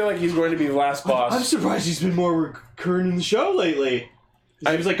 I feel like he's going to be the last boss. I'm surprised he's been more recurring in the show lately.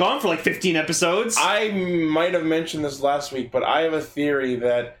 He was, like, gone for, like, 15 episodes. I might have mentioned this last week, but I have a theory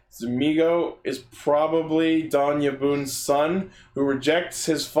that Zamigo is probably Don Yaboon's son who rejects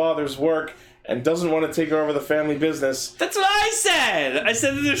his father's work and doesn't want to take over the family business. That's what I said! I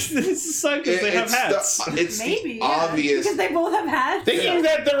said that this is son because they have hats. It's Maybe, the yeah. obvious. Because they both have hats. Thinking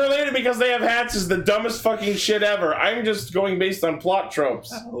that they're related because they have hats is the dumbest fucking shit ever. I'm just going based on plot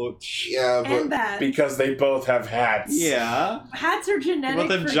tropes. Ouch. Yeah, but And that. Because they both have hats. Yeah. Hats are genetic.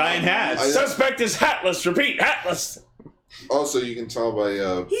 Both have for giant men. hats. Suspect is hatless. Repeat, hatless. also you can tell by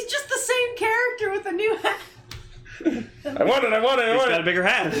He's just the same character with a new hat. I want it. He's got a bigger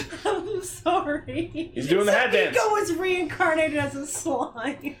hat. I'm sorry. He's doing the hat dance. Nico was reincarnated as a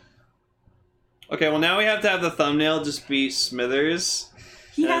slime. Okay, well now we have to have the thumbnail just be Smithers.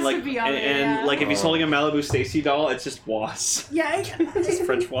 He and, has like, to be on and, it. and Yeah. like if he's holding a Malibu Stacy doll, it's just Was. Yeah. Just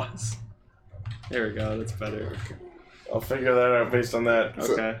French Was. There we go, that's better. I'll figure that out based on that.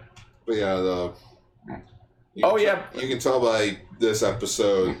 Okay. but yeah Oh, yeah. you can tell by this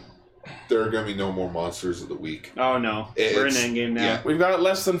episode there are going to be no more monsters of the week. Oh no. We're in It's- endgame now. yeah. We've got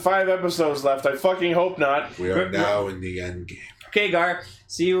less than 5 episodes left. I fucking hope not. We are now in the end game. Okay, Gar.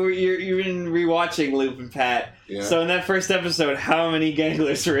 So you've been rewatching Loop and Pat. Yeah. So in that first episode, how many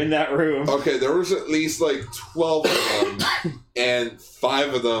ganglers were in that room? Okay, there was at least like 12 of them, and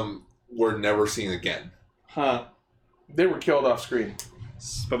 5 of them were never seen again. Huh. They were killed off screen.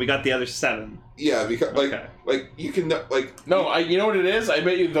 But we got the other 7. Yeah, because Okay. like you can like No, you know what it is? I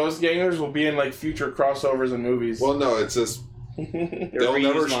bet you those ganglers will be in like future crossovers and movies. well no, it's just They're they'll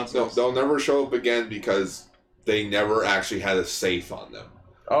never reused monsters. they'll never show up again because they never actually had a safe on them.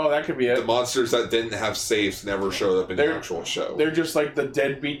 oh, that could be The it. monsters that didn't have safes never showed up in the They're- actual show. They're just like the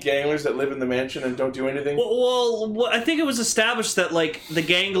deadbeat ganglers that live in the mansion and don't do anything. Well, I think it was established that like the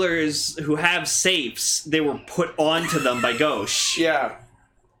ganglers who have safes, they were put onto them by Ghosh. Yeah.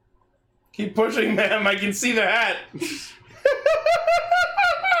 Keep pushing, ma'am. I can see the hat.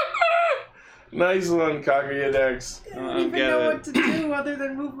 Nice one, Kaguya Dex. I don't even get know it. what to do other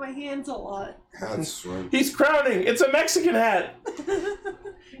than move my hands a lot. That's right. He's crowning. It's a Mexican hat.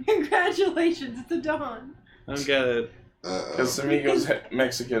 Congratulations, it's a dawn. I don't get it. Because Samigo's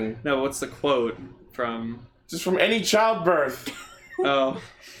Mexican. No, what's the quote from? Just from any childbirth. Oh,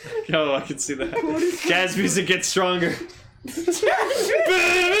 no, I can see that. Jazz music gets stronger.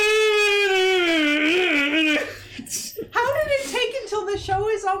 How did it take until the show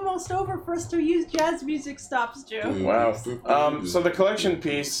is almost over for us to use jazz music stops, Joe? Wow. So the collection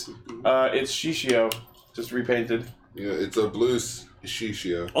piece, it's Shishio, just repainted. Yeah, it's a blues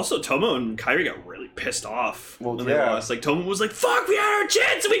shishio. Also, Tomo and Kairi got really pissed off Well, when yeah. they lost. Like, Tomo was like, fuck, we had our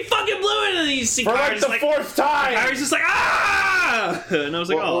chance and we fucking blew it! And then you see For like Kairi's the like, 4th time! Kairi's just like, ah! And I was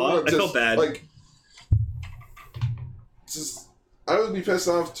like, oh, I felt bad. Like, just I would be pissed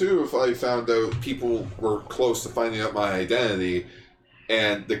off too if I found out people were close to finding out my identity,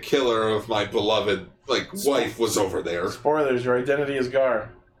 and the killer of my beloved wife was over there. Spoilers, your identity is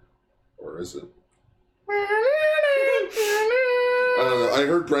Gar. Or is it? I don't know. I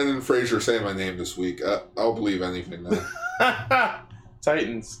heard Brendan Fraser say my name this week. I'll believe anything now.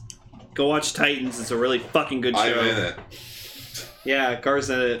 Titans. Go watch Titans. It's a really fucking good show. I'm in it. Yeah, Gar's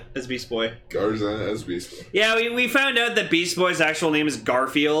in it as Beast Boy. Gar's in it as Beast Boy. Yeah, we found out that Beast Boy's actual name is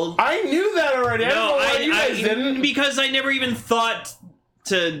Garfield. I knew that already. I don't know why you guys didn't. Because I never even thought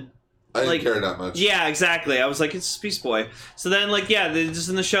to I didn't like, care that much. Yeah, exactly. I was like, it's Beast Boy. So then, like, yeah, they just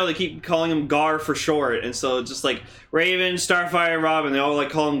in the show they keep calling him Gar for short, and so just like Raven, Starfire, and Robin, they all like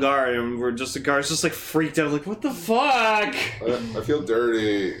call him Gar, and Gar's just like freaked out, like, what the fuck? I feel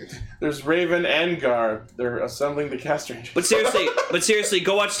dirty. There's Raven and Gar. They're assembling the Cast Rangers. But seriously,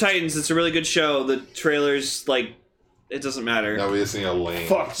 go watch Titans. It's a really good show. The trailers, like, it doesn't matter. Now we just need a lane.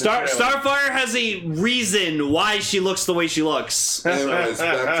 Fuck. Starfire has a reason why she looks the way she looks. Anyways,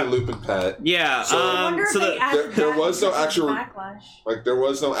 back to Lupin Pat. Yeah. So- I wonder if they added there that was no because of actual- backlash. Like there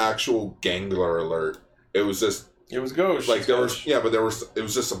was no actual Gangler alert. It was just It was Ghost. like there was it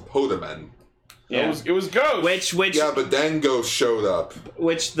was just some Podamen. Yeah. It was Ghost. Which Yeah, but then Ghost showed up.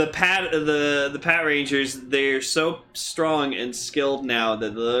 the Pat Rangers, they're so strong and skilled now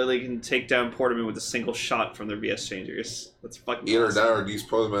that they literally can take down Portman with a single shot from their VS changers. That's fucking Either awesome. that or these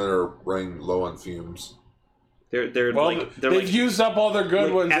Podamen are running low on fumes. They're They've like used up all their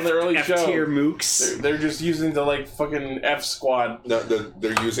good ones in the early show. F-tier mooks. They're just using the like fucking F squad No,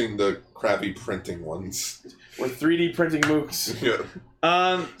 they're using the crappy printing ones. with 3D printing mooks. Yeah.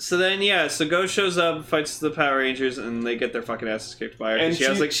 So then, so Ghost shows up, fights the Power Rangers, and they get their fucking asses kicked by her. And And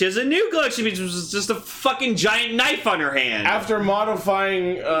she has a new glove. She was just a fucking giant knife on her hand. After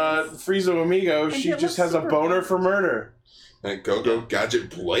modifying Frieza Amigo, she it just looks has a super boner cool. for murder. And Go-Go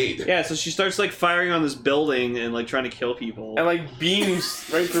Gadget Blade. Yeah, so she starts like firing on this building and like trying to kill people. And like beams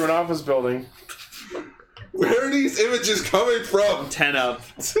right through an office building. Where are these images coming from? 10 up.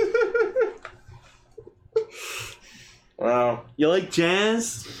 Wow. You like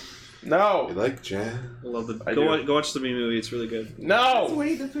jazz? You No. like Jan? I love the. I Go, do. go watch the Bee movie. It's really good. It's No.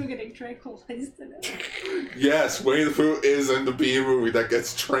 Winnie the Pooh getting tranquilized in it. Yes, Winnie the Pooh is in the Bee movie that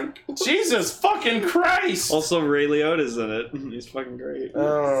gets tranquilized. Jesus fucking Christ. Also, Ray Liotta's in it. He's fucking great.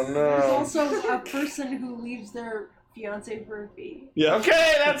 Oh There's no. also a person who leaves their fiance for a fee. Yeah.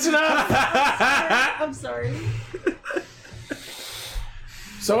 Okay, that's enough. I'm sorry.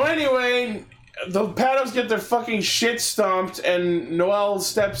 So anyway, the Pados get their fucking shit stomped, and Noel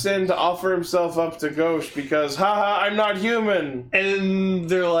steps in to offer himself up to Ghost because, haha, I'm not human. And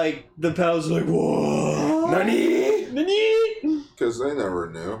they're like, the pals are like, whoa. Nani? Nani? Because they never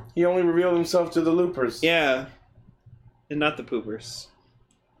knew. He only revealed himself to the Loopers. Yeah. And not the poopers.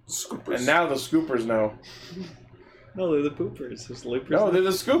 Scoopers. And now the Scoopers know. No, they're the poopers. There's loopers. No, they're the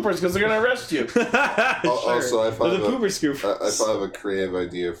Scoopers because they're gonna arrest you. Also, I They're thought the pooper scoopers. I thought of a creative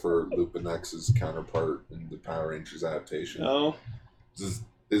idea for Lupin X's counterpart in the Power Rangers adaptation. Oh.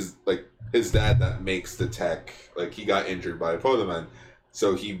 Is like his dad that makes the tech. Like he got injured by a Podaman,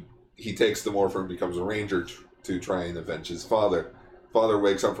 so he takes the morphin and becomes a ranger to try and avenge his father. Father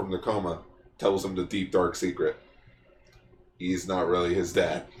wakes up from the coma, tells him the deep dark secret. He's not really his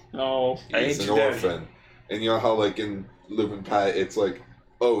dad. Oh. I He's ain't an your daddy. orphan. And you know how like in Lupin Pat, it's like,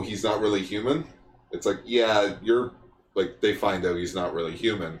 oh, he's not really human. It's like, yeah, you're like they find out he's not really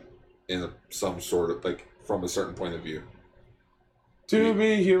human in some sort of like from a certain point of view. To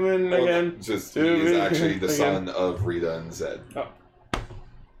be human again. Just To he is be actually the human son of Rita and Zed.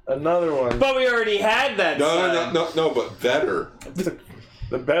 Another one. But we already had that. No, but better.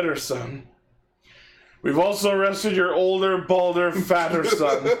 The better son. We've also arrested your older, balder, fatter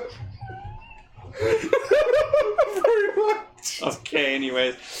son. Okay,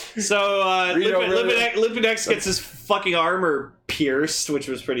 anyways. So, Lupin X gets his fucking armor pierced, which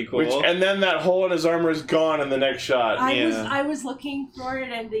was pretty cool. And then that hole in his armor is gone in the next shot. I was looking for it,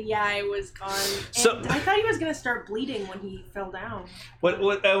 and it was gone. And So- I thought he was gonna start bleeding when he fell down.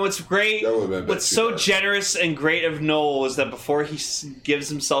 What's great, That would've been a bit what's too so far. generous and great of Noel was that before he gives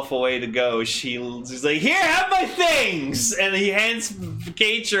himself away to go, he's like, "Here, have my things," and he hands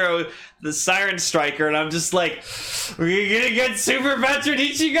Keitaro the Siren Striker, and I'm just like, "We're gonna get Super Veteran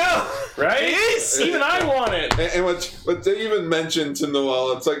Ichigo, Right? Yes! Even I want it. And what they even mentioned to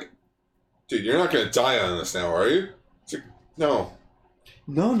Noel, it's like, dude, you're not gonna die on this now, are you? It's like, no.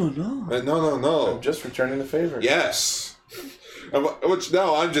 No. No. I'm just returning the favor. Yes. Which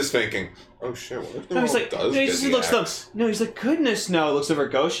now I'm just thinking, oh shit, what if No, he's Noel like, does he get just the looks axe? up. No, he's like, goodness, no. Looks over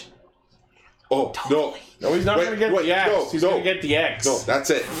at Ghosh. Oh, no. No, he's not Wait, going to get wait, the X. no, He's no. going to get the X. No, that's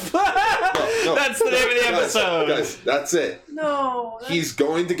it. No. That's the name of the episode. Guys, that's it. No. that's- He's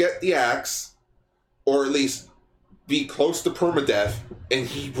going to get the axe, or at least be close to permadeath, and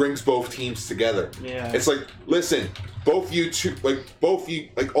he brings both teams together. Yeah. It's like, listen, both you,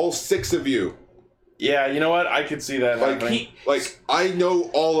 all six of you, Yeah, you know what? I could see that happening. I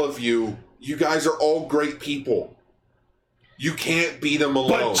know all of you. You guys are all great people. You can't beat them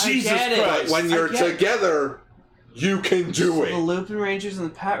alone. But Jesus get it. Christ. But when you're together, you can do The it. Lupin Rangers and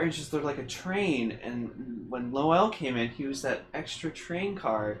the Pat Rangers, they're like a train, and when Noel came in, he was that extra train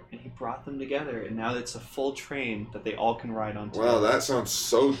car, and he brought them together, and now it's a full train that they all can ride on. Wow, that sounds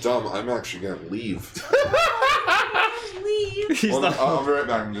so dumb. I'm actually gonna leave. Leave. He's Well, not. I'll be right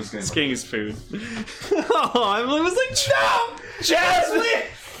back. I'm just He's getting. getting his food. Oh, I was like, no!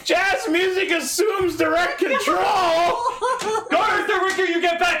 Jazz music assumes direct control. Garth the Ricker, you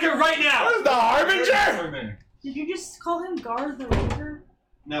get back here right now! What is the Harbinger? Did you just call him Gar the Ranger?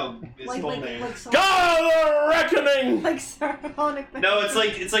 No, his full name. God the Reckoning. Like Sonic. No, it's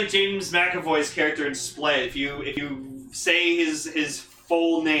like James McAvoy's character in Split. If you say his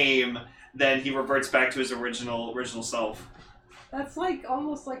full name, then he reverts back to his original self. That's like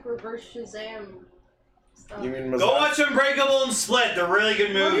almost like reverse Shazam stuff. You mean Go watch Unbreakable and Split. They're really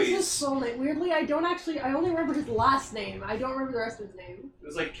good What is his movies. full name? Weirdly, I only remember his last name. I don't remember the rest of his name. It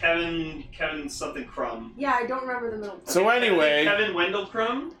was like Kevin something Crumb. Yeah, I don't remember the middle. So anyway, Kevin Wendell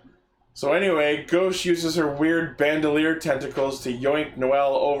Crumb. Ghost uses her weird bandolier tentacles to yoink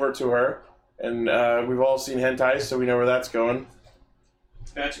Noelle over to her, and we've all seen hentai, so we know where that's going.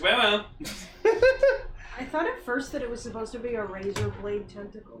 Gotcha. Well. I thought at first that it was supposed to be a razor blade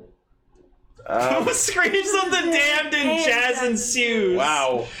tentacle. Screams of the damned and jazz ensues.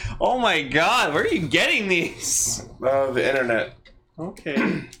 Wow. Oh my god, where are you getting these? The internet.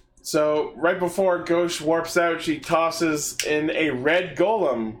 Okay. So, right before Ghost warps out, she tosses in a red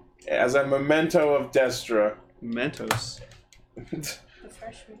golem as a memento of Destra. Mentos.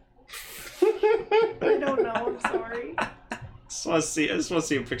 Refresh me. I don't know. I'm sorry. I just want to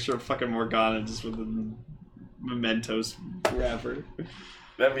see a picture of fucking Morgana just with the Mementos wrapper.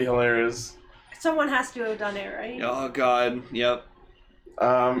 That'd be hilarious. Someone has to have done it, right? Oh god, yep.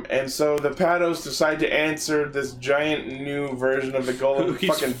 And so the Pados decide to answer this giant new version of the golem,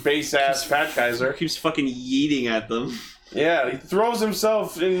 Keeps- fucking base-ass Fat Kaiser. Keeps fucking yeeting at them. Yeah, he throws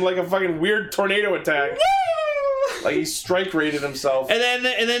himself in like a fucking weird tornado attack. Like he strike rated himself. And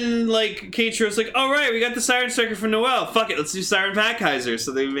then like Keiichiro's like, all right, we got the Siren Striker from Noelle. Fuck it, let's do Siren Pat Kaiser.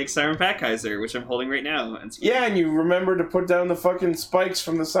 So they make Siren Pat Kaiser, which I'm holding right now. And Yeah, and you remember to put down the fucking spikes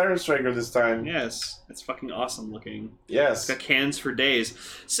from the Siren Striker this time. yes, it's fucking awesome looking. Yes. Got cannons for days.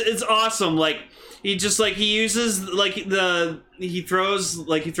 So it's awesome. Like he uses like he throws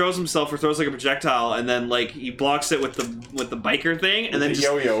himself or throws like a projectile, and then like he blocks it with the biker thing, and then the just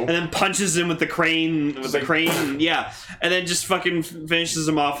yo-yo. and then punches him with the crane yeah, and then just fucking finishes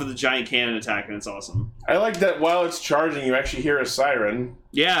him off with a giant cannon attack, and it's awesome. I like that while it's charging, you actually hear a siren.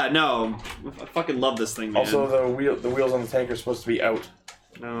 Yeah, no, I fucking love this thing, man. Also, the wheels on the tank are supposed to be out.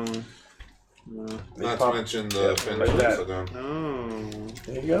 No. They Not pop- to mention the fin like that. upside down. Oh.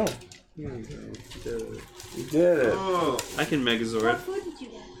 There you go. Here we go. You did it. Oh, I can What Megazord. food did you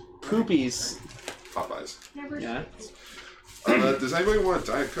get? Poopies. Popeyes. Never. Yeah. Does anybody want a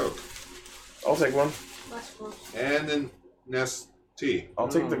Diet Coke? I'll take one. Last one. And then Nest tea. I'll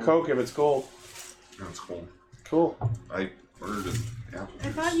take the Coke if it's cold. That's cool. Cool. I ordered an apple. I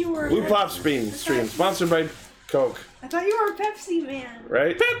thought you were. Blue Pop Stream, sponsored by Coke, I thought you were a Pepsi man.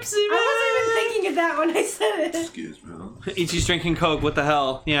 right? Pepsi I wasn't even thinking of that when I said it. Excuse me. Ichi's drinking Coke, what the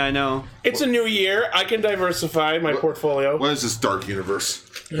hell? Yeah, I know. It's a new year. I can diversify my portfolio. What is this dark universe?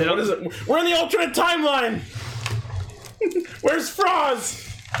 What is it? We're in the alternate timeline. Where's Froz?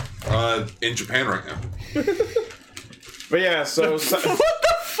 In Japan right now. But yeah, so What the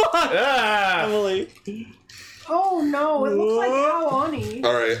fuck? ah, Emily. Oh no! It looks like Aoni.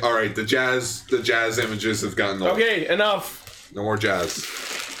 All right. The jazz images have gotten old. okay, enough. No more jazz.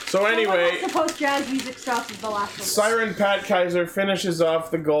 So anyway, That's the post-jazz music stuff is the last one. Siren Pat Kaiser finishes off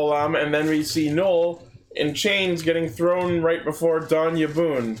the golem, and then we see Noel in chains getting thrown right before Don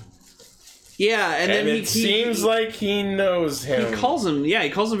Yaboon. Yeah, and then it seems like he knows him. he calls him. Yeah, he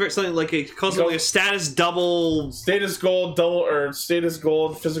calls him something like he calls him like a status double. Status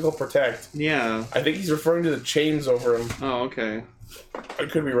gold physical protect. Yeah. I think he's referring to the chains over him. Oh, okay. I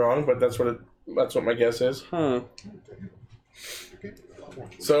could be wrong, but that's what my guess is. Huh.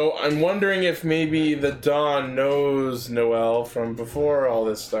 So I'm wondering if maybe the Don knows Noelle from before all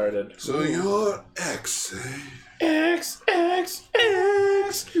this started. So your ex, eh? X.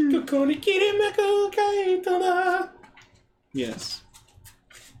 Yes.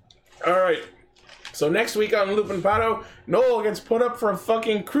 Alright. So next week on Lupin Pato, Noel gets put up for a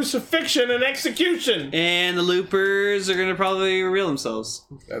fucking crucifixion and execution. And the loopers are gonna probably reveal themselves.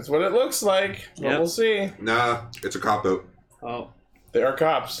 That's what it looks like. But Yep. we'll see. Nah, it's a cop out. Oh, They are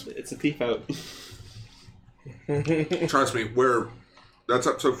cops. it's a thief out. Trust me, that's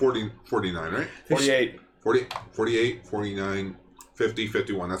episode 49, right? 48. 40, 48, 49, 50,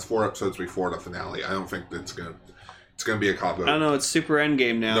 51. That's 4 episodes before the finale. I don't think it's gonna be a cop out. I don't know. It's Super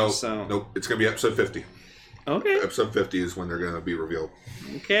Endgame now, Nope, so nope. It's gonna be episode 50. Okay. Episode 50 is when they're going to be revealed.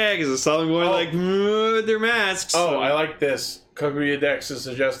 Okay, because I saw them going like with their masks. Oh, so- I like this. Kaguya Dex is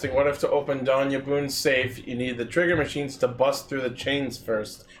suggesting, what if to open Danya Boone's safe, you need the trigger machines to bust through the chains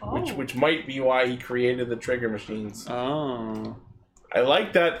first, which might be why he created the trigger machines. Oh. I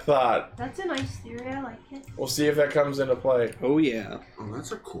like that thought. That's a nice theory. I like it. We'll see if that comes into play. Oh yeah. Oh,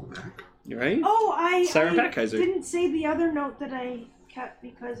 that's a cool Mac. Right? Oh, I Siren Pathkaiser. didn't say the other note that I kept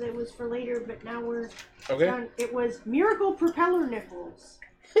because it was for later, but now we're Okay. done. It was Miracle Propeller Nipples.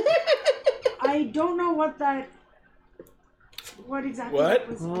 I don't know what exactly What? it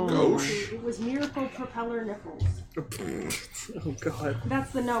was. Gauche. It was Miracle Propeller Nipples. Oh god.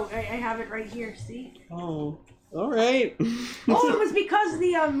 That's the note. I have it right here. See? Oh. All right. Oh, it was because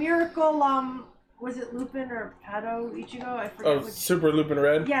the Miracle was it Lupin or Pato Ichigo? I forget Oh, which. Super Lupin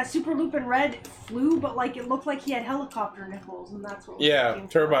Red? Yeah, Super Lupin Red flew, but like it looked like he had helicopter nipples, and that's what. we were Yeah, looking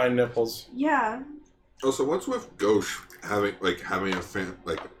for. turbine nipples. Yeah. Oh, so what's with Gauche having a thing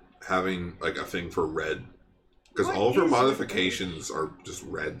for red? Because What all of her is with modifications are just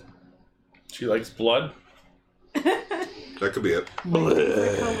red. She likes blood. That could be it.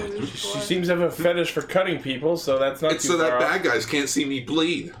 She seems to have a fetish for cutting people, so that's not It's too so that far off. bad guys can't see me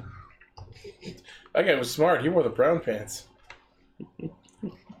bleed. That guy was smart. He wore the brown pants.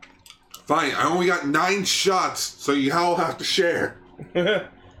 Fine, I only got 9 shots, so you all have to share.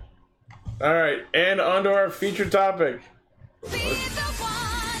 Alright, and on to our feature topic.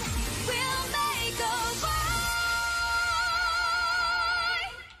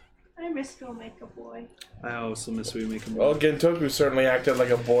 I miss Go Make a Boy. I also miss We Make a Well, Gentoku certainly acted like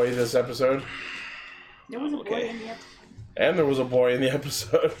a boy this episode. There was a boy Okay. in the episode. And there was a boy in the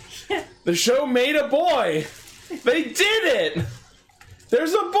episode. The show made a boy! They did it!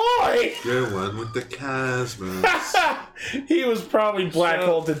 There's a boy! The one with the cosmos. He was probably black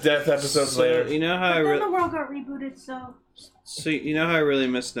hole to death episodes So, later. you know how But then the world got rebooted, so. you know how I really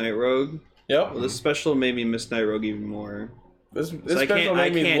miss Night Rogue? Yep. Well, this special made me miss Night Rogue even more. This I special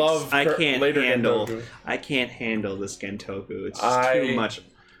made me love I can't later handle. Gentoku. I can't handle this Gentoku. It's just too much.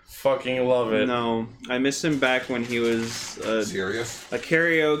 Fucking love it. No, I miss him back when he was Serious? a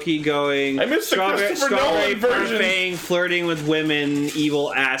karaoke going. I miss the Christopher Nolan version. parfait, flirting with women,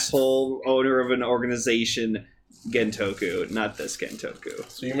 evil asshole, owner of an organization. Gentoku, not this Gentoku.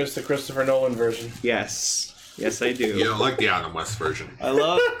 So you missed the Christopher Nolan version. Yes, yes, I do. You don't like the Adam West version. I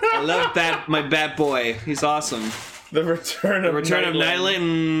love my Bat Boy. He's awesome. The Return of Nightlight?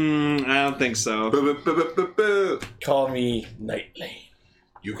 I don't think so. Call me Nightlane.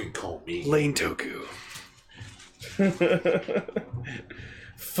 You can call me Lane Toku.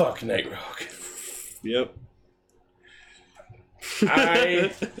 Fuck Night Rogue. Yep.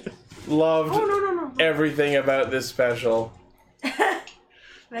 I loved Oh, no. everything about this special.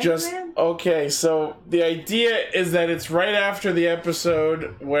 Just Man? okay, so the idea is that it's right after the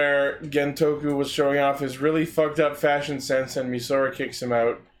episode where Gentoku was showing off his really fucked up fashion sense and Misora kicks him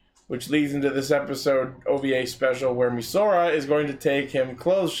out, which leads into this episode OVA special where Misora is going to take him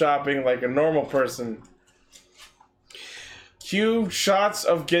clothes shopping like a normal person. Cue shots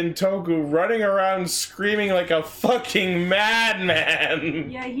of Gentoku running around screaming like a fucking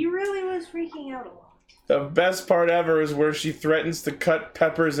madman. Yeah, he really was freaking out a lot. The best part ever is where she threatens to cut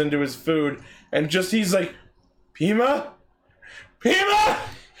peppers into his food, and just he's like, Pima? Pima?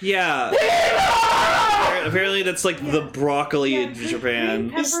 Yeah. Pima! Apparently that's like the broccoli in Japan.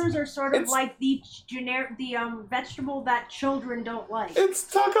 Green peppers are sort of it's- like the vegetable that children don't like. It's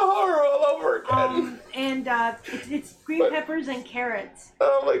Takahara all over again. It's green peppers and carrots.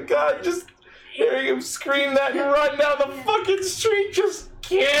 Oh my god, just hearing him scream that and run down the fucking street just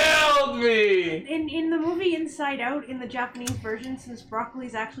killed me! In the movie Inside Out, in the Japanese version, since broccoli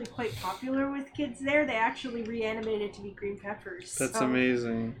is actually quite popular with kids there, they actually reanimated it to be green peppers. That's so.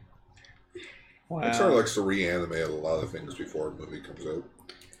 amazing. Wow. Pixar likes to reanimate a lot of things before a movie comes out.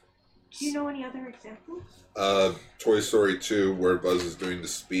 Do you know any other examples? Toy Story 2, where Buzz is doing the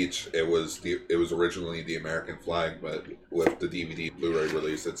speech, it was originally the American flag, but with the DVD Blu-ray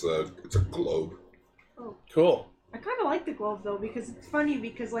release, it's a globe. Oh. Cool. I kind of like the globe though, because it's funny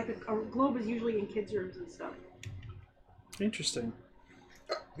because like a globe is usually in kids' rooms and stuff. Interesting.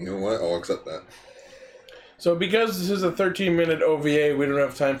 You know what? I'll accept that. So because this is a 13-minute OVA, we don't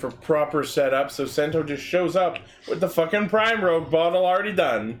have time for proper setup, so Sento just shows up with the fucking Prime Rogue bottle already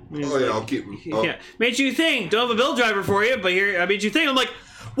done. Oh yeah, I'll keep. Yeah. Made you think. Don't have a bill driver for you, but here I made you think. I'm like,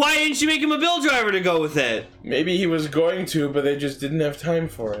 why didn't you make him a bill driver to go with it? Maybe he was going to, but they just didn't have time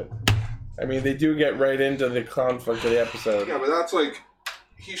for it. I mean, they do get right into the conflict of the episode. Yeah, but that's like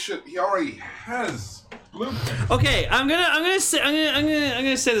he already has Blueprint. Okay, I'm gonna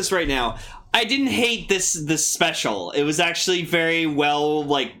say this right now. I didn't hate this special. It was actually very well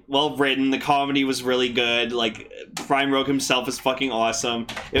written. The comedy was really good. Like, Prime Rogue himself is fucking awesome.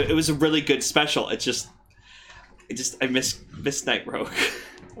 It was a really good special. I miss Night Rogue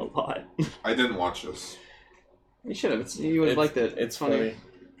a lot. I didn't watch this. You should have. You would have liked it. It's funny.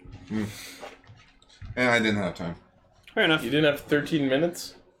 And I didn't have time. Fair enough. You didn't have 13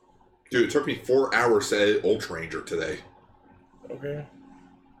 minutes? Dude, it took me 4 hours to edit Ultra Ranger today. Okay.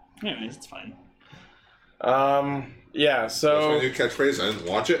 Anyways, it's fine. Yeah, so... That's my new catchphrase. I didn't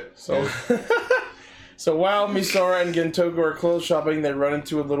watch it. So, so while Misora and Gentoku are clothes shopping, they run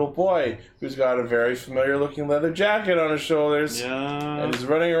into a little boy who's got a very familiar-looking leather jacket on his shoulders. Yeah. And is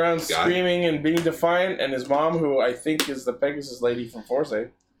running around screaming and being defiant, and his mom, who I think is the Pegasus lady from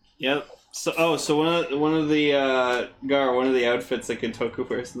Forsyth. Yep. So one of the outfits that Gentoku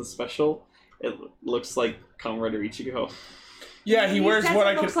wears in the special, it looks like Kamen Rider Ichigo. Yeah, he wears what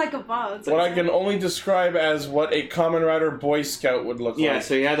I looks like a bug. What I can only describe as what a Kamen Rider Boy Scout would look like. Yeah,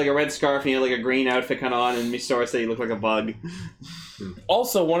 so he had like a red scarf and he had like a green outfit kind of on, and Misora said he looked like a bug.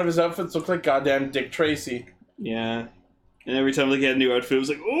 Also, one of his outfits looked like goddamn Dick Tracy. Yeah. And every time like, he had a new outfit, it was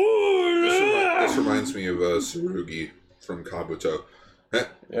like, ooh! This reminds me of Tsurugi from Kabuto.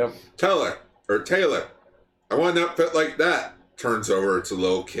 Yep. Taylor, I want an outfit like that. Turns over, it's a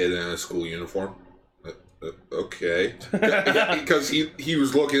little kid in a school uniform. Okay. Because he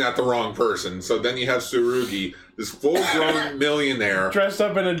was looking at the wrong person. So then you have Tsurugi, this full-grown millionaire. Dressed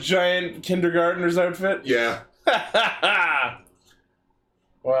up in a giant kindergartner's outfit? Yeah.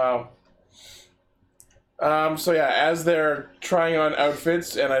 Wow. So yeah, as they're trying on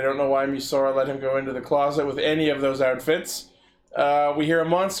outfits, and I don't know why Misora let him go into the closet with any of those outfits, we hear a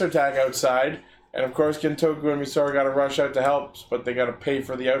monster attack outside, and of course Gentoku and Misora gotta rush out to help, but they gotta pay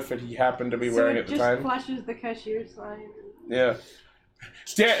for the outfit he happened to be wearing at the time. So it just flashes the cashier sign. Yeah.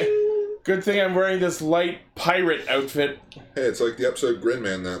 Good thing I'm wearing this light pirate outfit. Hey, it's like the episode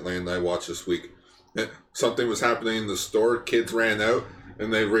Gridman that Land I watched this week. Something was happening in the store, kids ran out,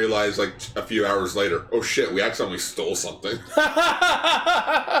 and they realized like a few hours later, oh shit, we accidentally stole something.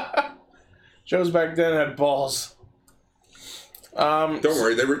 Shows back then had balls. Don't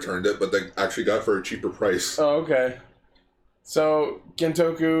worry, they returned it, but they actually got it for a cheaper price. Oh, okay. So,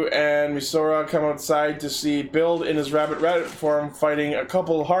 Gentoku and Misora come outside to see Build in his rabbit form fighting a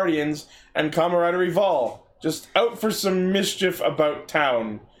couple Hardians and Kamen Rider Evol, just out for some mischief about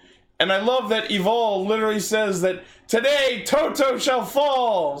town. And I love that Evol literally says that, today Toto shall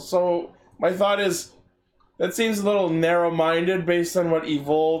fall! So, my thought is, that seems a little narrow-minded based on what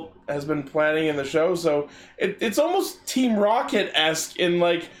Evol has been planning in the show, so it's almost Team Rocket-esque in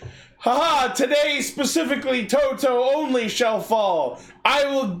like, haha, today specifically Toto only shall fall. I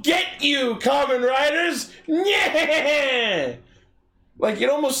will get you, Kamen Riders! Yeah! Like, it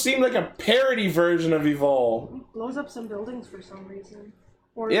almost seemed like a parody version of Evol. It blows up some buildings for some reason.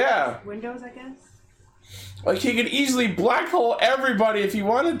 Or Yeah. windows, I guess. Like, he could easily black hole everybody if he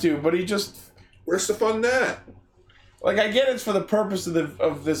wanted to, but he just... Where's the fun in that? Like, I get it's for the purpose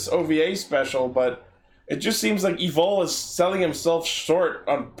of this OVA special, but it just seems like Evol is selling himself short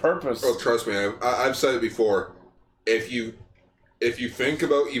on purpose. Oh, trust me, I've said it before. If you think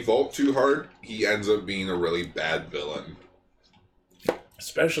about Evol too hard, he ends up being a really bad villain.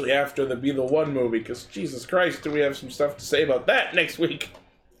 Especially after the Be the One movie, because Jesus Christ, do we have some stuff to say about that next week?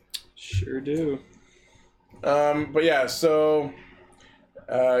 Sure do. But yeah, so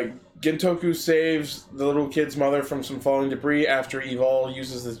Gentoku saves the little kid's mother from some falling debris after Evol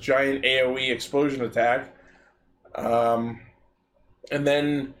uses this giant AoE explosion attack. And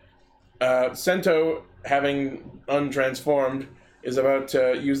then Sento, having untransformed, is about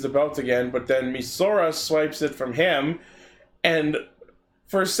to use the belt again, but then Misora swipes it from him, and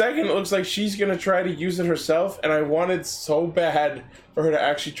for a second it looks like she's going to try to use it herself, and I wanted so bad for her to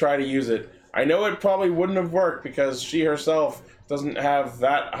actually try to use it. I know it probably wouldn't have worked because she herself doesn't have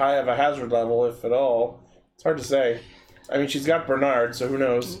that high of a hazard level, if at all. It's hard to say. I mean, she's got Bernard, so who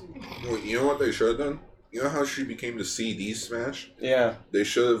knows? You know what they should have done? You know how she became the CD Smash? Yeah. They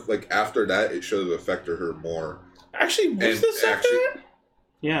should have, like, after that, it should have affected her more. Actually, was this after that?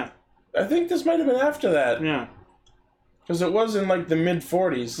 Yeah. I think this might have been after that. Yeah. Because it was in, like, the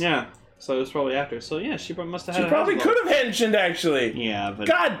mid-40s. Yeah. So it was probably after. So yeah, she must have had She probably could have henshined, actually. Yeah, but...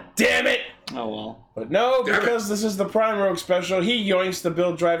 God damn it! Oh, well. But no, because this is the Prime Rogue special, he yoinks the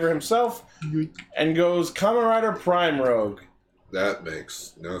build driver himself and goes Kamen Rider Prime Rogue. That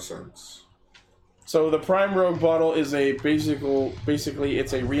makes no sense. So the Prime Rogue bottle is basically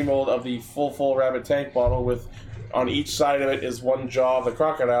it's a remold of the full rabbit tank bottle with, on each side of it is one jaw of the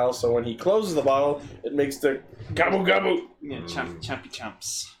crocodile, so when he closes the bottle, it makes the gobble gobble. Yeah, chompy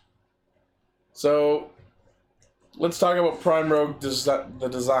chomps. So, let's talk about Prime Rogue the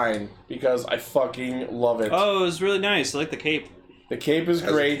design, because I fucking love it. Oh, it was really nice. I like the cape. The cape is Has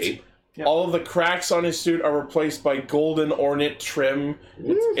a great. cape? Yep. All of the cracks on his suit are replaced by golden ornate trim.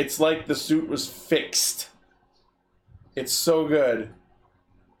 It's like the suit was fixed. It's so good.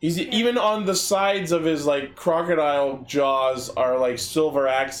 He's even on the sides of his like crocodile jaws are like silver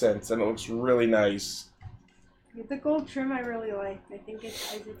accents, and it looks really nice. The gold trim I really like. I think it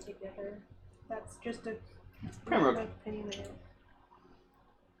ties it together. That's just a Prime Rogue. opinion I have.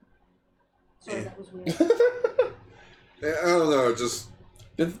 Sorry, that was weird. Yeah, I don't know, just...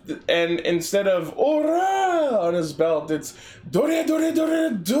 And instead of "Ora" on his belt, it's "Doria, Doria, Doria,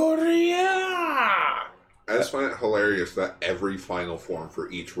 Doria." I just find it hilarious that every final form for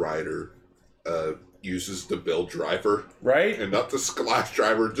each rider uses the build driver. Right? And not the splash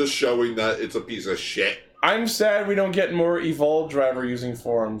driver, just showing that it's a piece of shit. I'm sad we don't get more Evolve driver using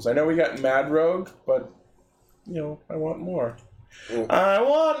forms. I know we got Mad Rogue, but, you know, I want more. Oh. I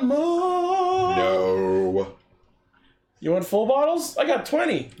want more! No. You want full bottles? I got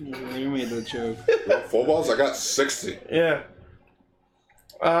 20. You made that joke. Well, full balls, I got 60. Yeah.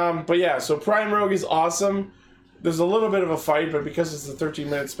 But yeah, so Prime Rogue is awesome. There's a little bit of a fight, but because it's a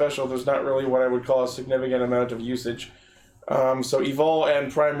 13-minute special, there's not really what I would call a significant amount of usage. So Evol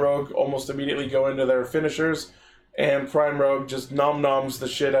and Prime Rogue almost immediately go into their finishers, and Prime Rogue just nom-noms the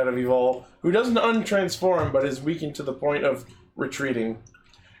shit out of Evol, who doesn't untransform, but is weakened to the point of retreating.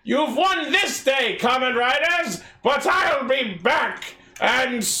 You've won this day, Kamen Riders, but I'll be back,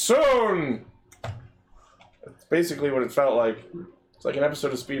 and soon! That's basically what it felt like. It's like an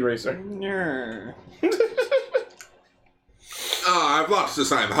episode of Speed Racer. I've lost this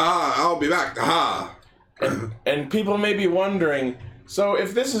time. Ha! I'll be back. Ha! And people may be wondering, so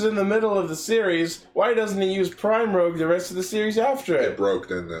if this is in the middle of the series, why doesn't he use Prime Rogue the rest of the series after It it? broke,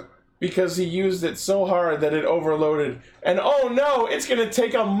 didn't it? Because he used it so hard that it overloaded. And oh no, it's gonna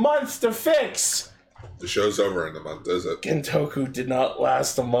take a month to fix! The show's over in a month, is it? Gentoku did not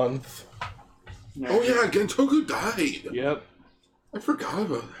last a month. Oh yeah, Gentoku died. Yep. I forgot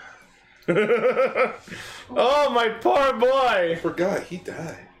about that. Oh, my poor boy! I forgot, he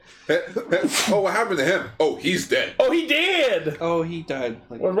died. Oh, what happened to him? Oh, he's dead. Oh, he did! Oh, he died.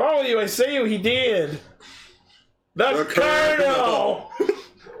 Like, What's wrong with you? I say you, he did. The Colonel!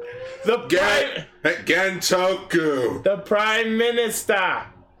 The Prime... Gentoku! The Prime Minister!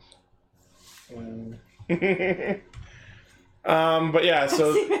 But yeah,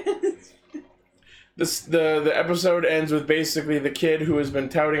 so... The episode ends with basically the kid who has been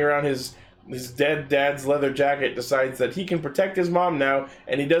touting around his dead dad's leather jacket decides that he can protect his mom now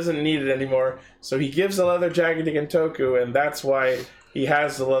and he doesn't need it anymore. So he gives the leather jacket to Gentoku, and that's why he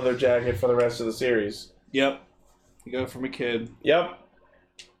has the leather jacket for the rest of the series. yep. You got it from a kid. Yep.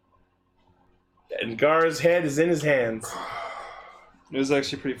 And Gar's head is in his hands. It was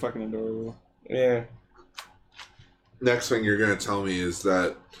actually pretty fucking adorable. Yeah. Next thing you're going to tell me is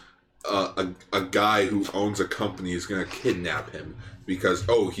that a guy who owns a company is going to kidnap him because,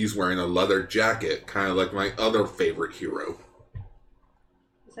 oh, he's wearing a leather jacket, kind of like my other favorite hero.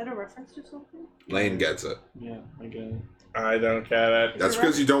 Is that a reference to something? Lane gets it. Yeah, I get it. I don't get it. That's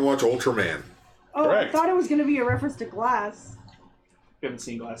because you don't watch Ultraman. Oh, Correct. I thought it was going to be a reference to Glass. We haven't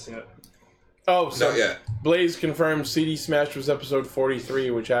seen Glass yet. Oh, so Not yet. Blaze confirmed CD Smash was episode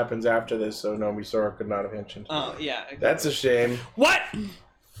 43, which happens after this, so Nomi Sora could not have mentioned. Oh, yeah. That's a shame. What?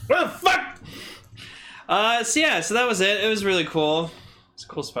 What the fuck? So that was it. It was really cool. It's a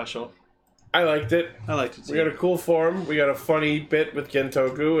cool special. I liked it. I liked it too. We got a cool form, we got a funny bit with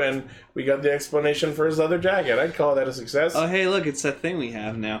Gentoku, and we got the explanation for his leather jacket. I'd call that a success. Oh, hey, look, it's that thing we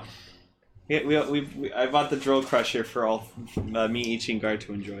have now. Yeah, I bought the Drill Crusher for all me, Ichi, and Gar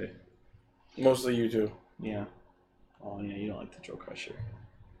to enjoy. Mostly you two. Yeah. Oh, yeah, you don't like the Drill Crusher.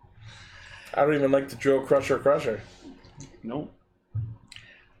 I don't even like the Drill Crusher. Nope.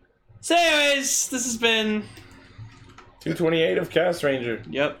 So anyways, this has been... 228 of Cast Ranger.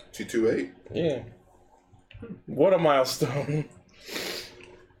 Yep. 228. Yeah. What a milestone.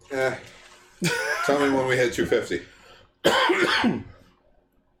 Tell me when we hit 250.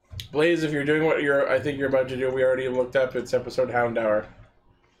 Blaze, if you're doing what I think you're about to do, we already looked up. It's episode Hound Hour.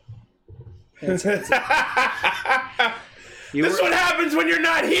 This is what happens when you're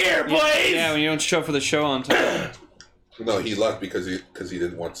not here, Blaze! Yeah, when you don't show up for the show on time. No, he left because he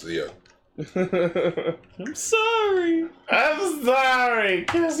didn't want Zio. I'm sorry. I'm sorry,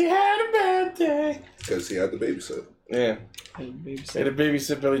 because you had a bad day. Because he had to babysit. Yeah. Had to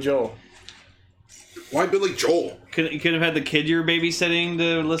babysit Billy Joel. Why Billy Joel? You could have had the kid you're babysitting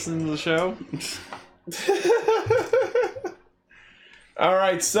to listen to the show.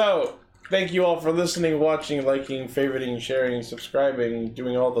 Alright, so Thank you all for listening, watching, liking, favoriting, sharing, subscribing,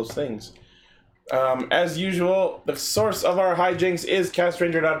 doing all those things. As usual, the source of our hijinks is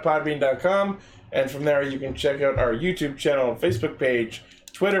castranger.podbean.com, and from there you can check out our YouTube channel, Facebook page,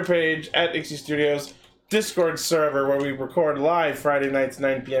 Twitter page at Ixie Studios, Discord server where we record live Friday nights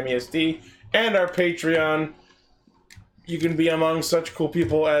 9 p.m. EST, and our Patreon. You can be among such cool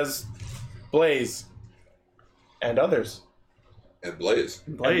people as Blaze and others. And Blaze.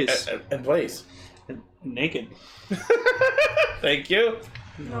 Blaze. And Blaze. Naked. Thank you.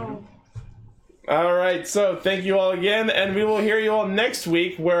 No. All right, so thank you all again, and we will hear you all next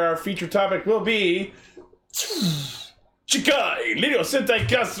week where our feature topic will be Chikai, Little Sentai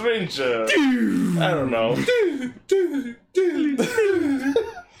Cast Ranger. I don't know.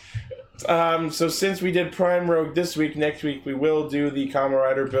 So since we did Prime Rogue this week, next week we will do the Kamen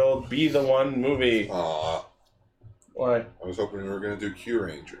Rider build Be the One movie. Aw. Why? I was hoping we were going to do Q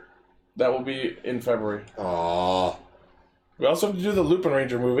Ranger. That will be in February. Aw. We also have to do the Lupin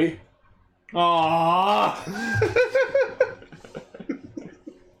Ranger movie. Aww.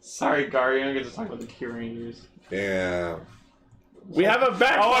 Sorry, Gary, I don't get to talk about the Q Rangers. Damn. We have a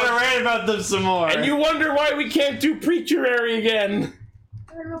backlog. I want to rant about them some more. And you wonder why we can't do Precurary again.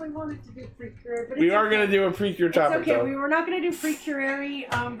 I really wanted to do Precure, but We it's are okay. going to do a Precure topic, It's okay. though. We were not going to do Precurary,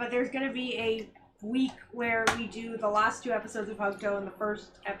 but there's going to be a week where we do the last 2 episodes of Hokuto and the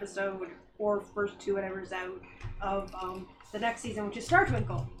first episode, or first 2, whatever's out, of the next season, which is Star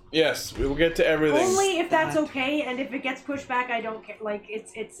Twinkle. Yes, we will get to everything. Only if that's okay, and if it gets pushed back, I don't care. Like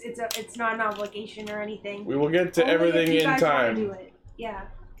it's not an obligation or anything. We will get to Only everything if you in guys wanna time. do it. Yeah,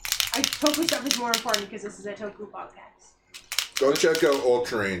 Toku stuff is more important because this is a Toku podcast. Go check out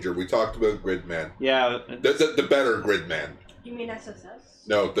Ultra Ranger. We talked about Gridman. Yeah. The better Gridman. You mean SSS?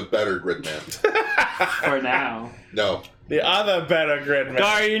 No, the better Gridman. For now. No. The other better Gridman.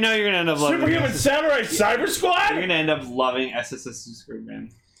 Gary, you know you're going to end up loving Superhuman Samurai Cyber Squad? You're going to end up loving SSS's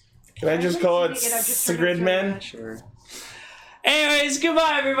Gridman. Can I just call it Gridman? Sure. Anyways,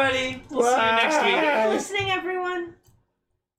 goodbye, everybody. We'll see you next week. Thank you for listening, everyone.